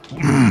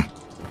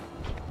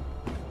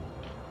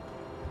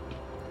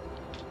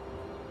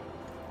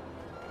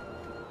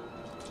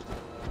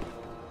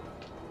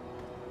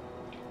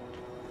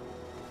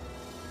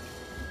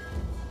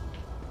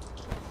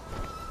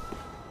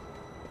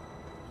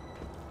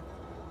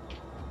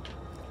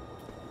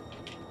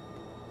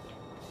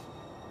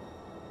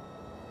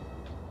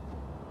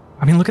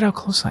 I mean, look at how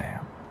close I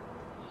am.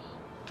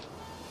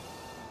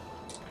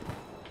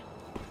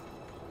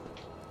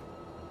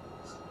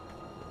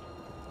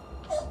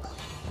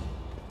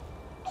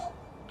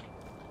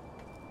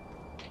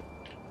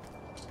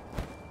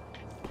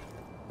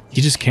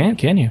 You just can't,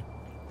 can you?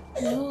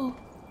 No.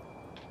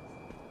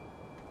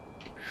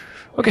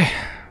 Okay.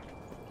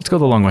 Let's go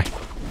the long way.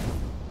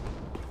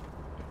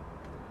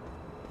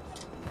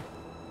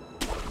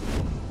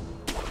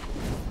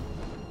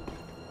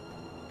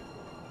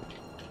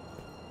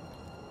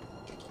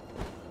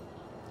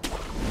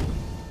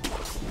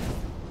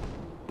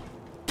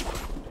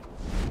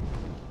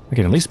 I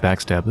can at least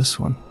backstab this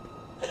one.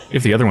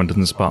 If the other one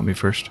doesn't spot me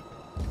first.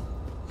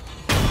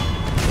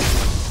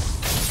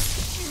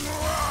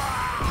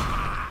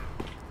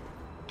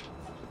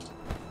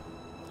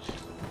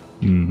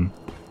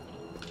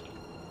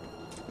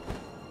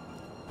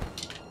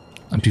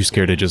 I'm too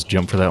scared to just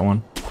jump for that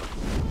one.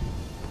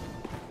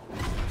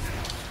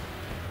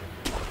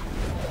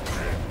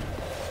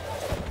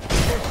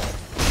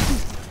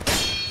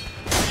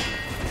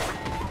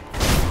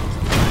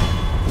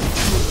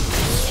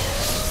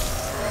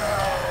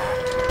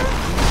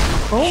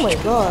 Oh my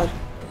god.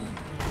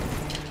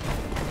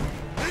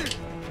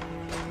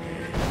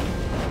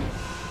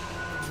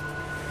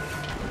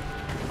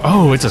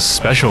 Oh, it's a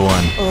special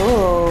one. Oh.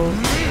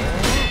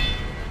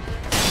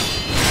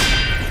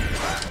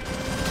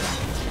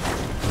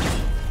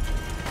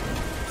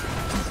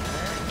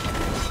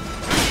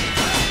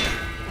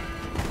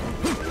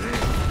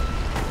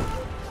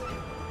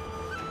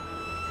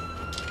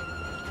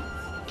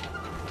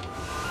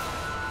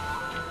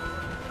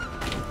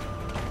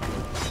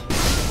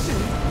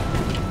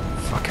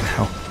 Fucking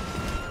hell.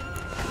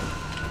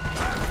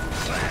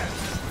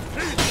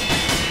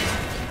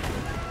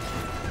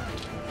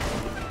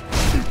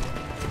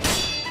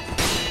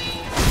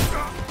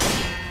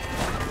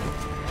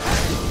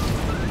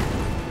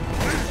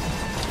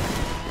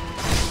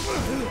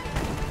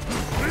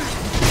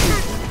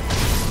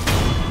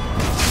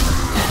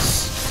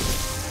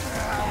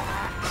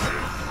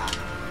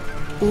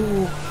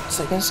 Ooh,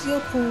 second skill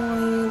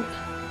point.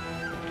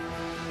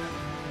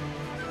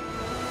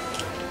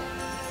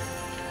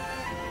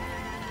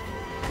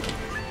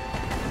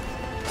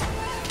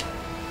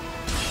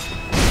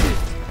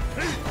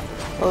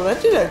 Oh,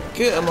 that did a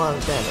good amount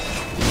of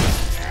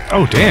damage.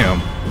 Oh, damn.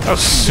 That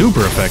was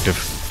super effective.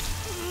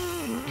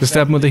 Just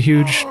stab him with a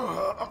huge...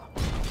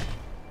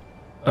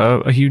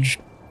 a huge...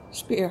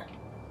 Spear.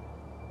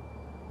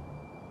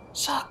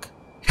 Suck.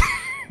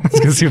 I was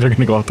gonna see if they're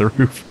gonna go off the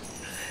roof.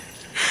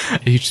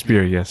 A huge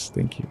spear, yes,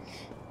 thank you.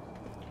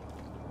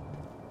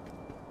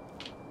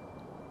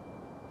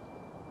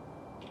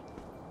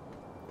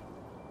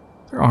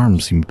 Their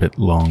arms seem a bit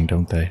long,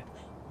 don't they?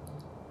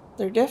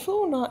 They're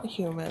definitely not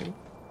human.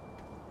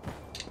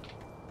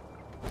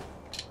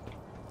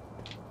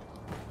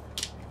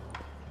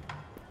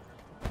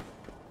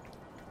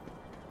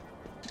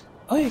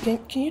 Oh, can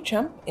you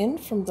jump in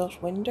from those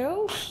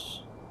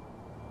windows?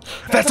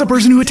 That's the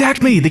person who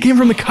attacked me! They came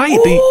from the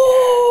kite! They...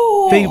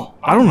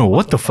 I don't know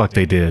what the fuck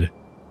they did.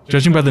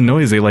 Judging by the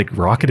noise, they like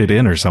rocketed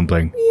in or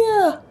something.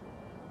 Yeah.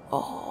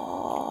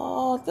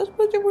 Oh, that's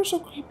why they were so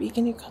creepy.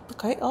 Can you cut the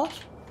kite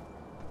off?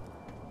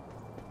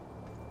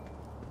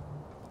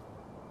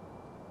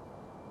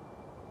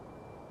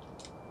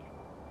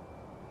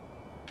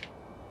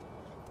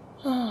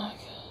 Oh,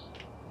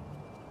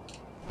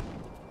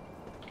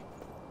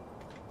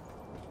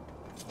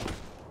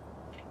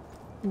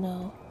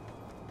 no.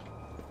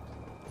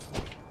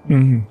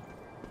 Mm.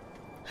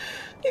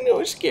 I know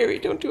it's scary.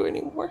 Don't do it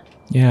anymore.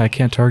 Yeah, I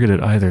can't target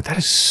it either. That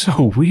is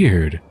so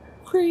weird.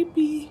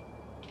 Creepy.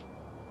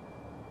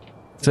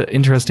 It's an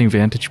interesting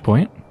vantage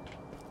point.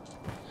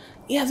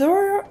 Yeah,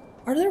 are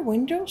there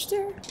windows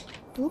there?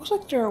 It looks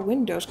like there are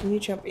windows. Can you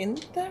jump in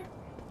there?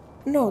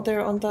 No,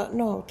 they're on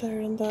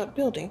the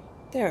building.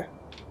 There.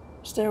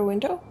 Is there a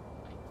window?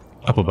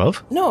 Up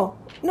above? No,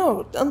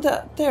 on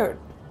there.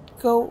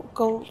 Go,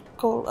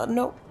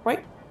 no,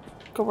 right?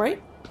 Go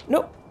right?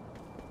 No.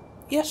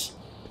 Yes,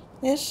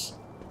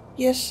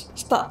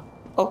 stop.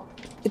 Oh,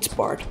 it's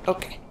barred.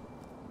 Okay.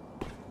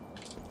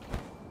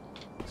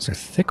 These are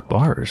thick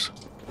bars.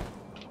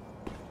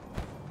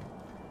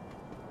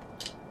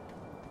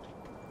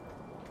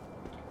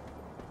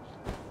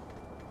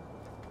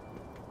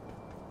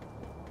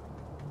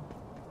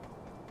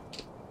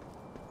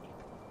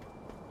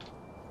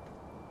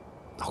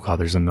 Oh god,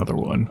 there's another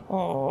one.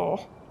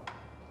 Oh.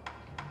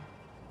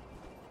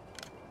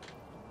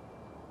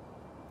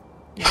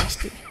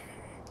 Nasty.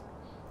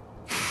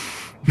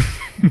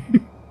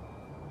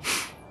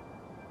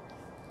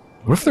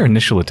 What if their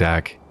initial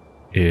attack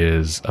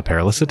is a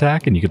perilous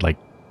attack and you could like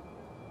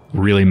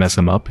really mess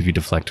them up if you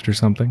deflect it or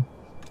something?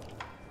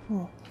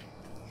 Hmm.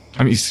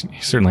 I mean,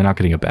 you're certainly not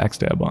getting a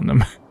backstab on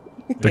them.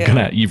 They're Yeah.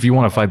 gonna, if you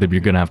want to fight them,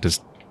 you're gonna have to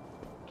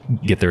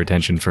get their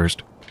attention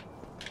first.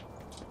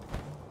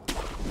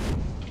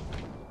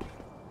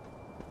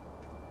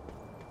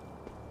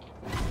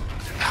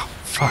 Oh,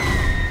 fuck.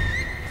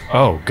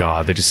 Oh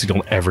god, they just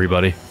sealed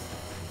everybody.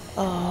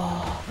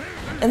 Oh.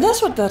 And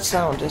that's what that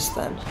sound is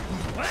then.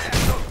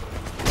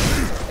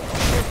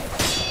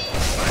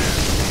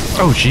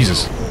 Oh,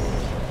 Jesus.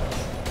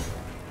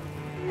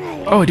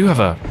 Oh, I do have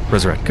a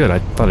resurrect. Good, I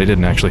thought I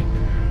didn't actually.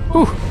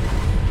 Whew.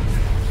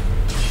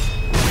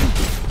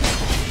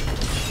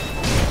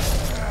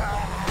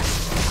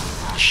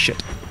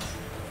 Shit.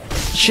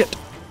 Shit.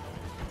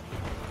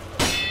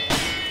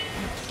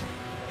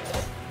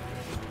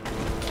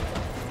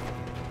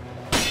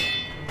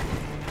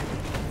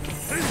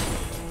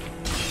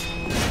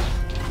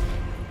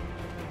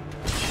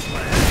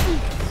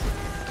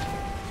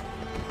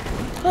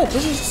 Oh, it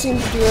doesn't seem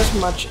to do as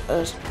much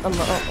as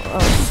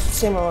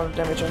same amount of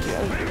damage on the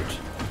other dude.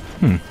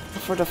 Hmm.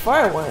 For the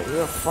fire one,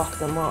 you'll fuck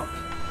them up.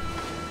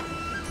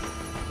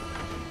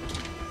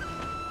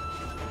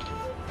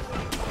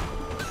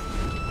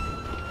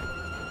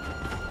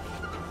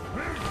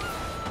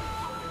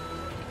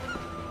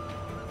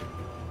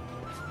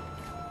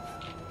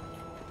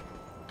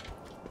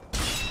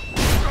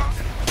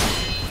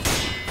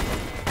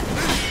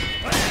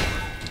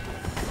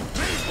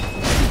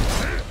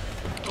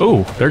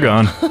 Oh, they're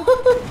gone.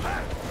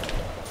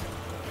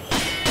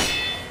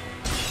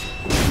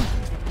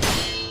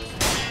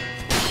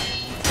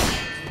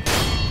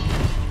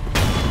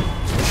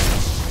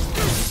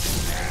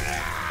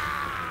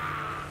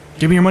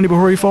 Give me your money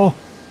before you fall.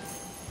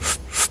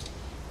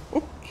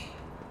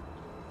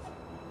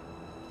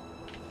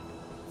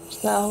 Is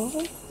that all of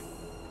them?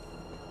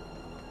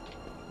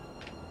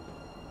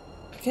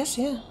 I guess,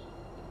 yeah.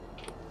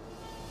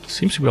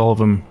 Seems to be all of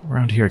them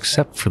around here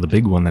except for the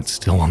big one that's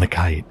still on the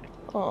kite.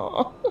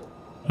 Aww.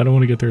 I don't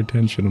want to get their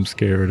attention, I'm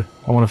scared.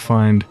 I want to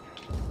find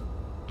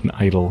an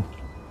idol.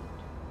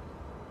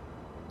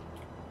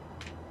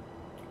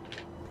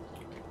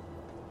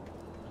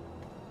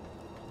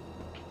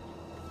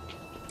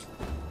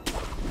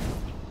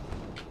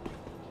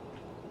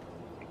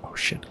 Oh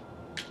shit.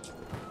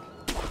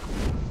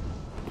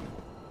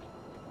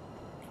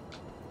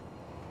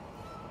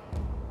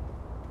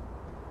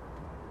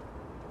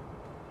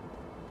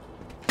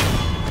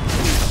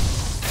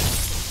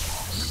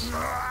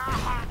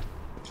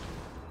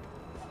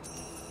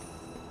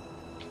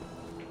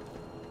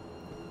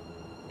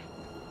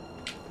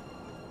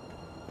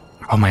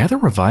 Oh, my other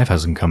revive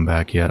hasn't come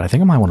back yet. I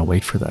think I might want to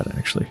wait for that,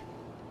 actually.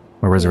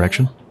 My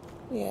resurrection?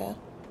 Yeah.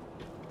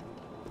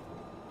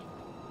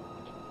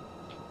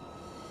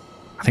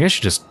 I think I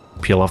should just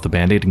peel off the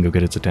band-aid and go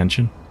get its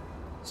attention.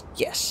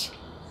 Yes.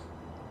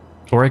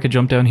 Or I could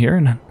jump down here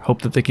and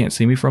hope that they can't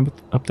see me from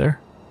up there.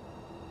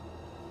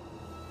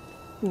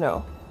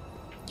 No.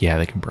 Yeah,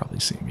 they can probably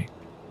see me.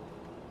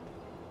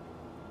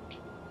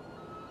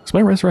 Is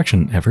my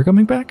resurrection ever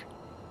coming back?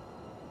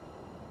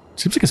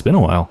 Seems like it's been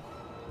a while.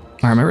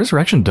 Alright, my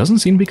resurrection doesn't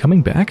seem to be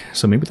coming back,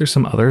 so maybe there's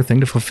some other thing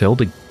to fulfill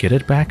to get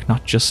it back.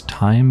 Not just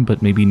time,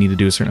 but maybe you need to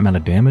do a certain amount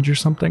of damage or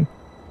something.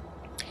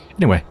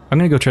 Anyway, I'm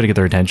gonna go try to get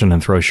their attention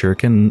and throw a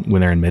shuriken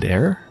when they're in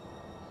midair.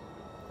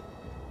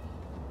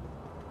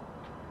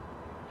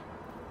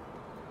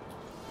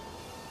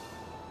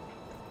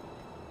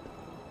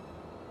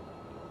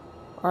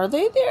 Are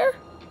they there?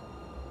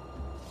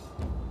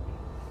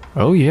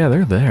 Oh yeah,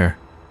 they're there.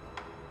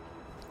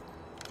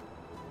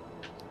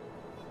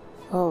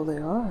 Oh, they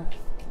are.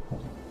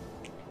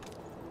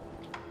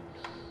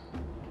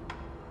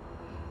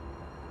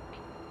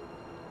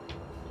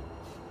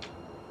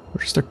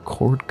 Where does their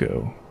cord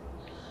go?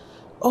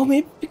 Oh,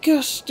 maybe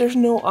because there's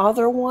no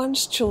other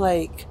ones to,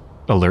 like...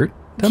 Alert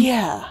them?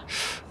 Yeah.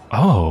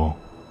 Oh.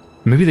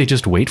 Maybe they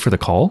just wait for the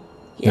call?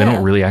 Yeah. They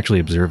don't really actually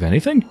observe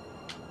anything?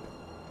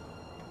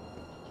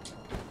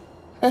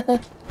 Kind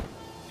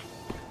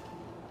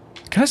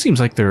of seems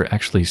like they're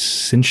actually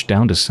cinched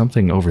down to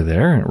something over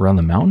there around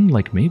the mountain.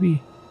 Like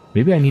maybe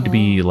I need to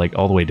be like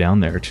all the way down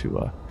there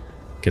to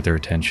get their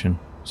attention.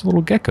 It's a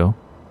little gecko.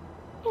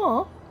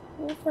 Aw,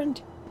 little friend.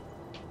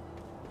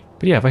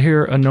 But yeah, if I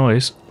hear a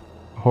noise,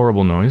 a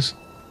horrible noise,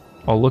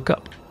 I'll look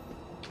up.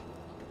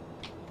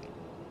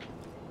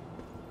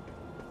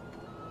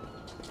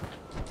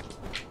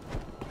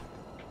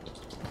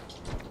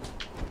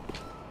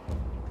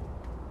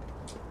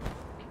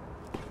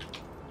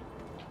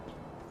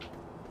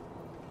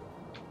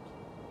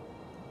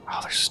 Oh,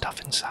 there's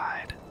stuff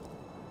inside.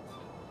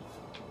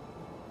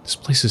 This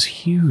place is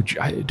huge.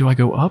 Do I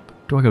go up?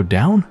 Do I go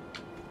down?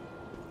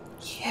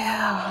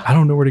 Yeah. I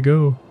don't know where to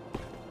go.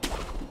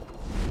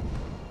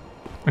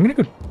 I'm gonna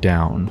go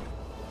down.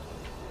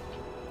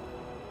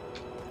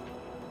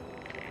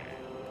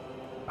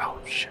 Oh,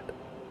 shit.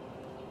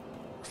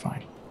 We're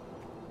fine.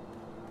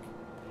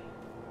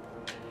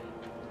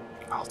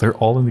 Oh, they're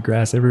all in the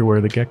grass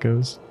everywhere, the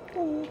geckos.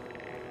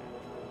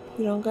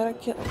 You don't gotta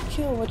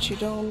kill what you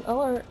don't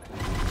alert.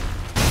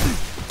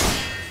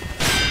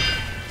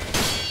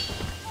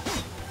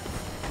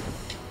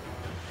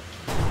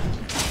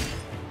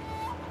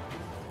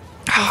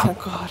 Oh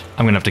god.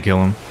 I'm gonna have to kill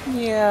him.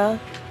 Yeah.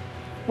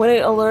 When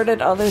it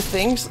alerted other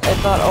things, I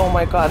thought, oh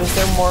my god, is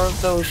there more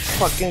of those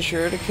fucking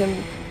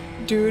shuriken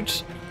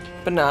dudes?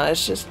 But nah,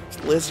 it's just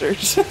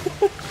lizards.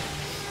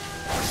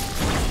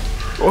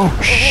 Oh,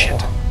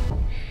 shit.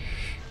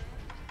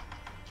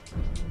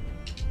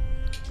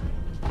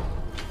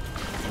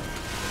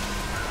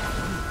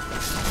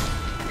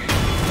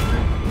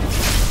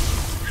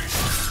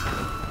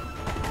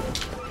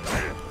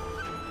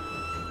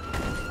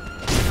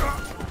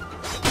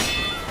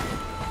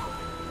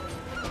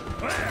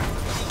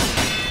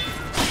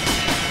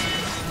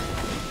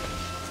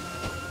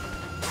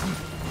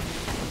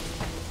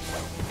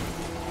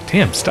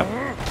 Damn, stop.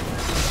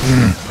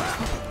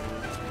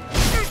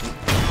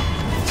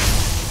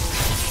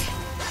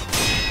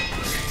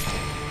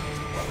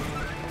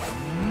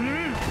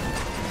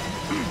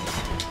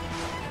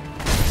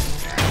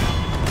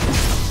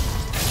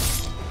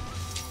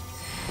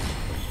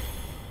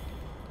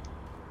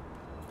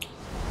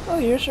 Oh,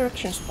 your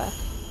resurrection's back.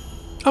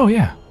 Oh,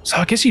 yeah. So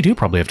I guess you do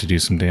probably have to do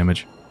some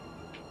damage.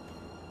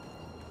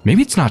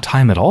 Maybe it's not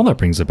time at all that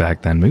brings it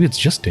back then. Maybe it's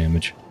just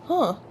damage.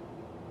 Huh.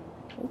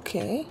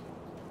 Okay.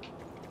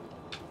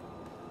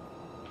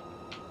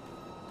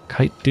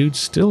 Kite dude's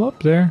still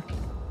up there.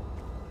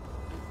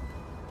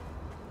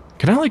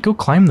 Can I, like, go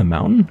climb the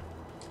mountain?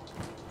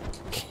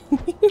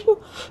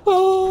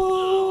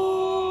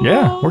 Oh.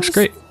 Yeah, works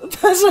great.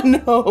 That's a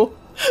no.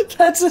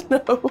 That's a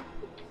no.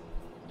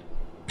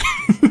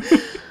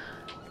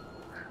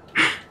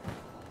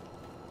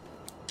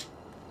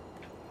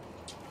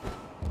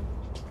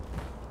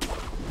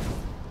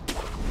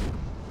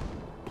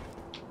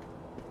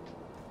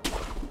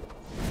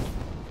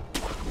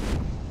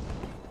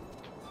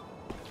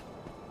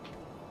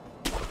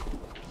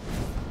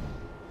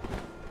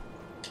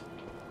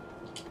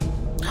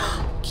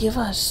 Give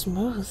us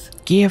smooth.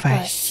 Give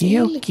us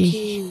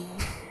silky.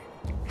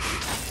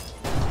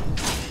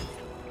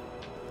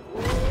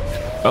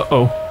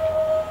 Uh-oh.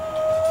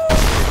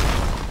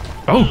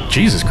 Oh,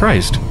 Jesus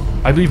Christ.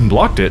 I've even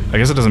blocked it. I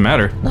guess it doesn't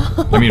matter.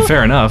 I mean,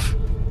 fair enough.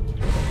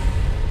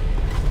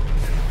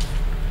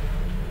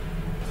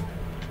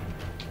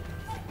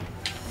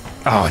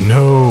 Oh,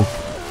 no.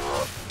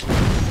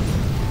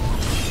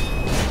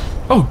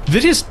 Oh, they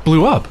just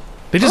blew up.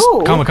 They just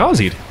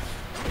kamikazed.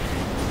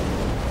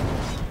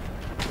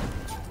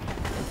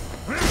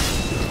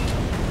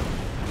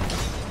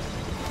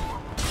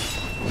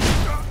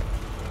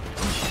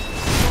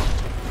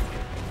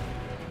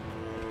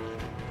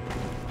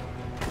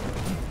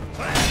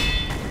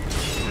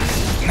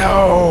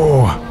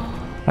 No!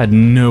 I had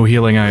no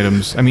healing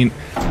items. I mean,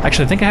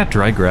 actually, I think I had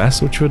dry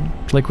grass, which would,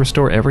 like,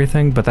 restore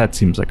everything, but that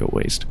seems like a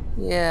waste.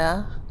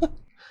 Yeah.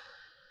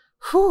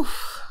 Whew.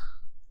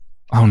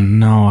 Oh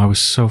no, I was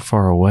so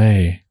far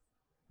away.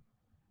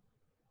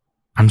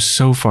 I'm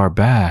so far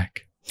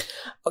back.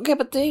 Okay,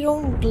 but they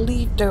don't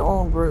leave their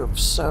own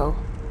roofs, so...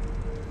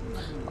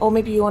 Oh,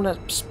 maybe you want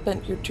to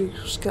spend your 2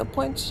 skill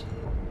points?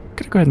 I'm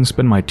gonna go ahead and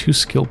spend my 2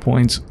 skill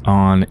points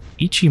on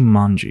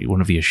Ichimonji, one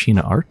of the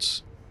Ashina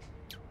arts.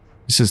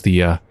 This is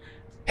the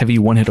heavy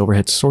one-hit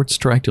overhead sword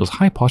strike, deals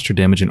high posture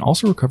damage, and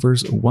also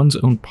recovers one's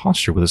own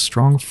posture with a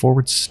strong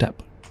forward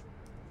step.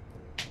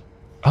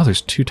 Oh, there's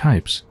 2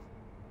 types.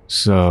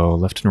 So,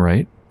 left and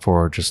right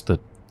for just the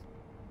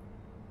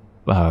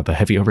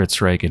heavy overhead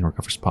strike and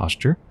recovers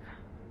posture.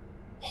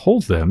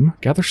 Hold them,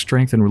 gather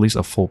strength, and release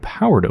a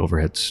full-powered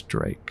overhead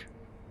strike.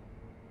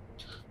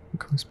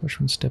 Recover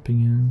special when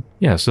stepping in.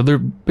 Yeah, so they're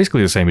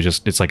basically the same,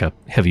 it's like a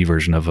heavy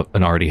version of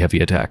an already heavy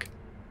attack.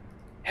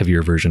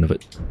 Heavier version of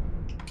it.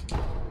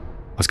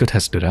 Let's go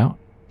test it out.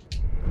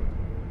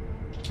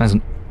 It has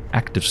an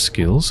active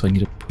skill, so I need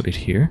to put it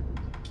here.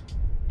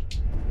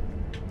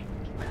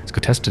 Let's go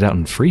test it out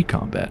in free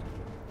combat.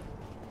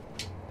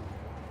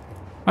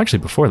 Actually,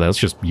 before that, let's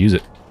just use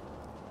it.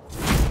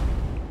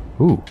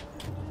 Ooh.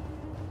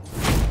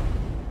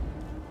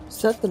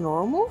 Is that the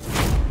normal?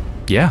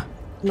 Yeah.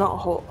 Not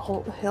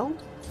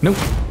held? Nope.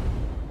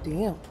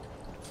 Damn.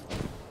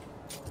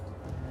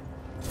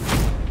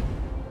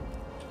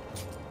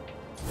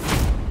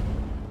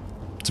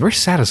 It's very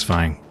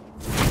satisfying.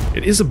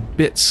 It is a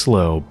bit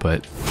slow,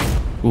 but...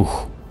 Ooh.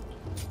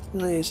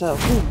 Really is a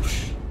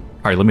whoosh.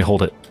 Alright, let me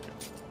hold it.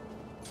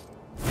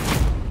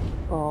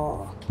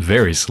 Oh.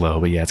 Very slow,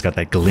 but yeah, it's got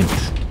that glint.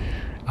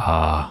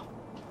 Yeah,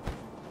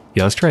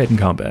 let's try it in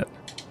combat.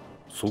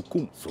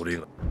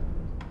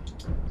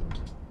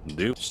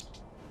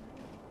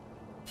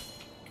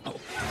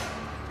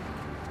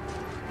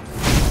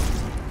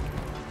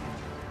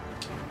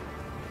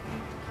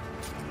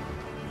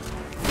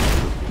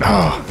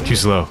 Oh, too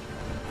slow.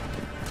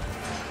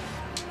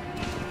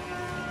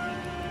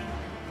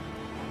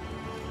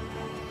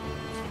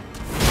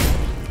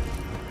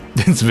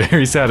 It's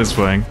very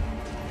satisfying.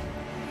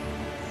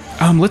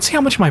 Let's see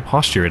how much my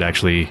posture it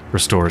actually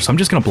restores. So I'm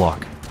just gonna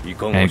block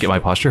and get my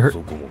posture hurt.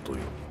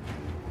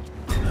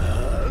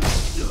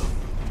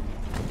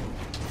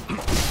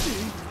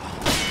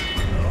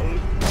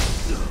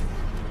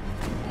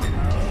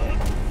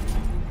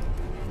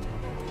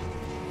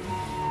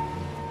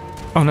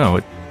 Oh no,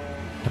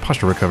 the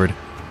posture recovered.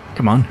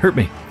 Come on, hurt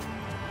me.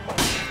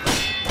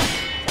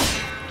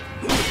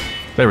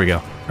 There we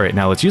go. Alright,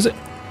 now let's use it.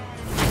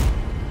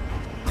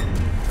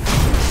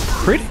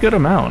 Pretty good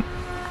amount.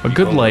 A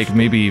good, like,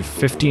 maybe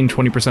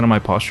 15-20% of my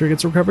posture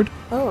gets recovered.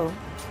 Oh.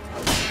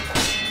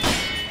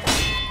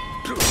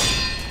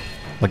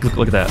 Like,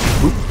 look at that.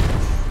 Oop.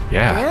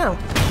 Yeah. Yeah.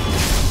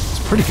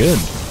 It's pretty good.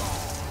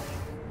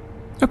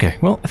 Okay,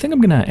 well, I think I'm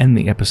going to end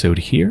the episode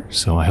here,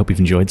 so I hope you've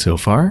enjoyed so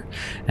far.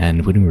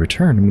 And when we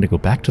return, I'm going to go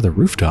back to the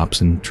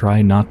rooftops and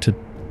try not to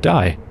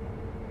die.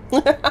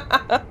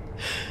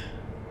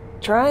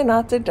 Try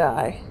not to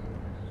die.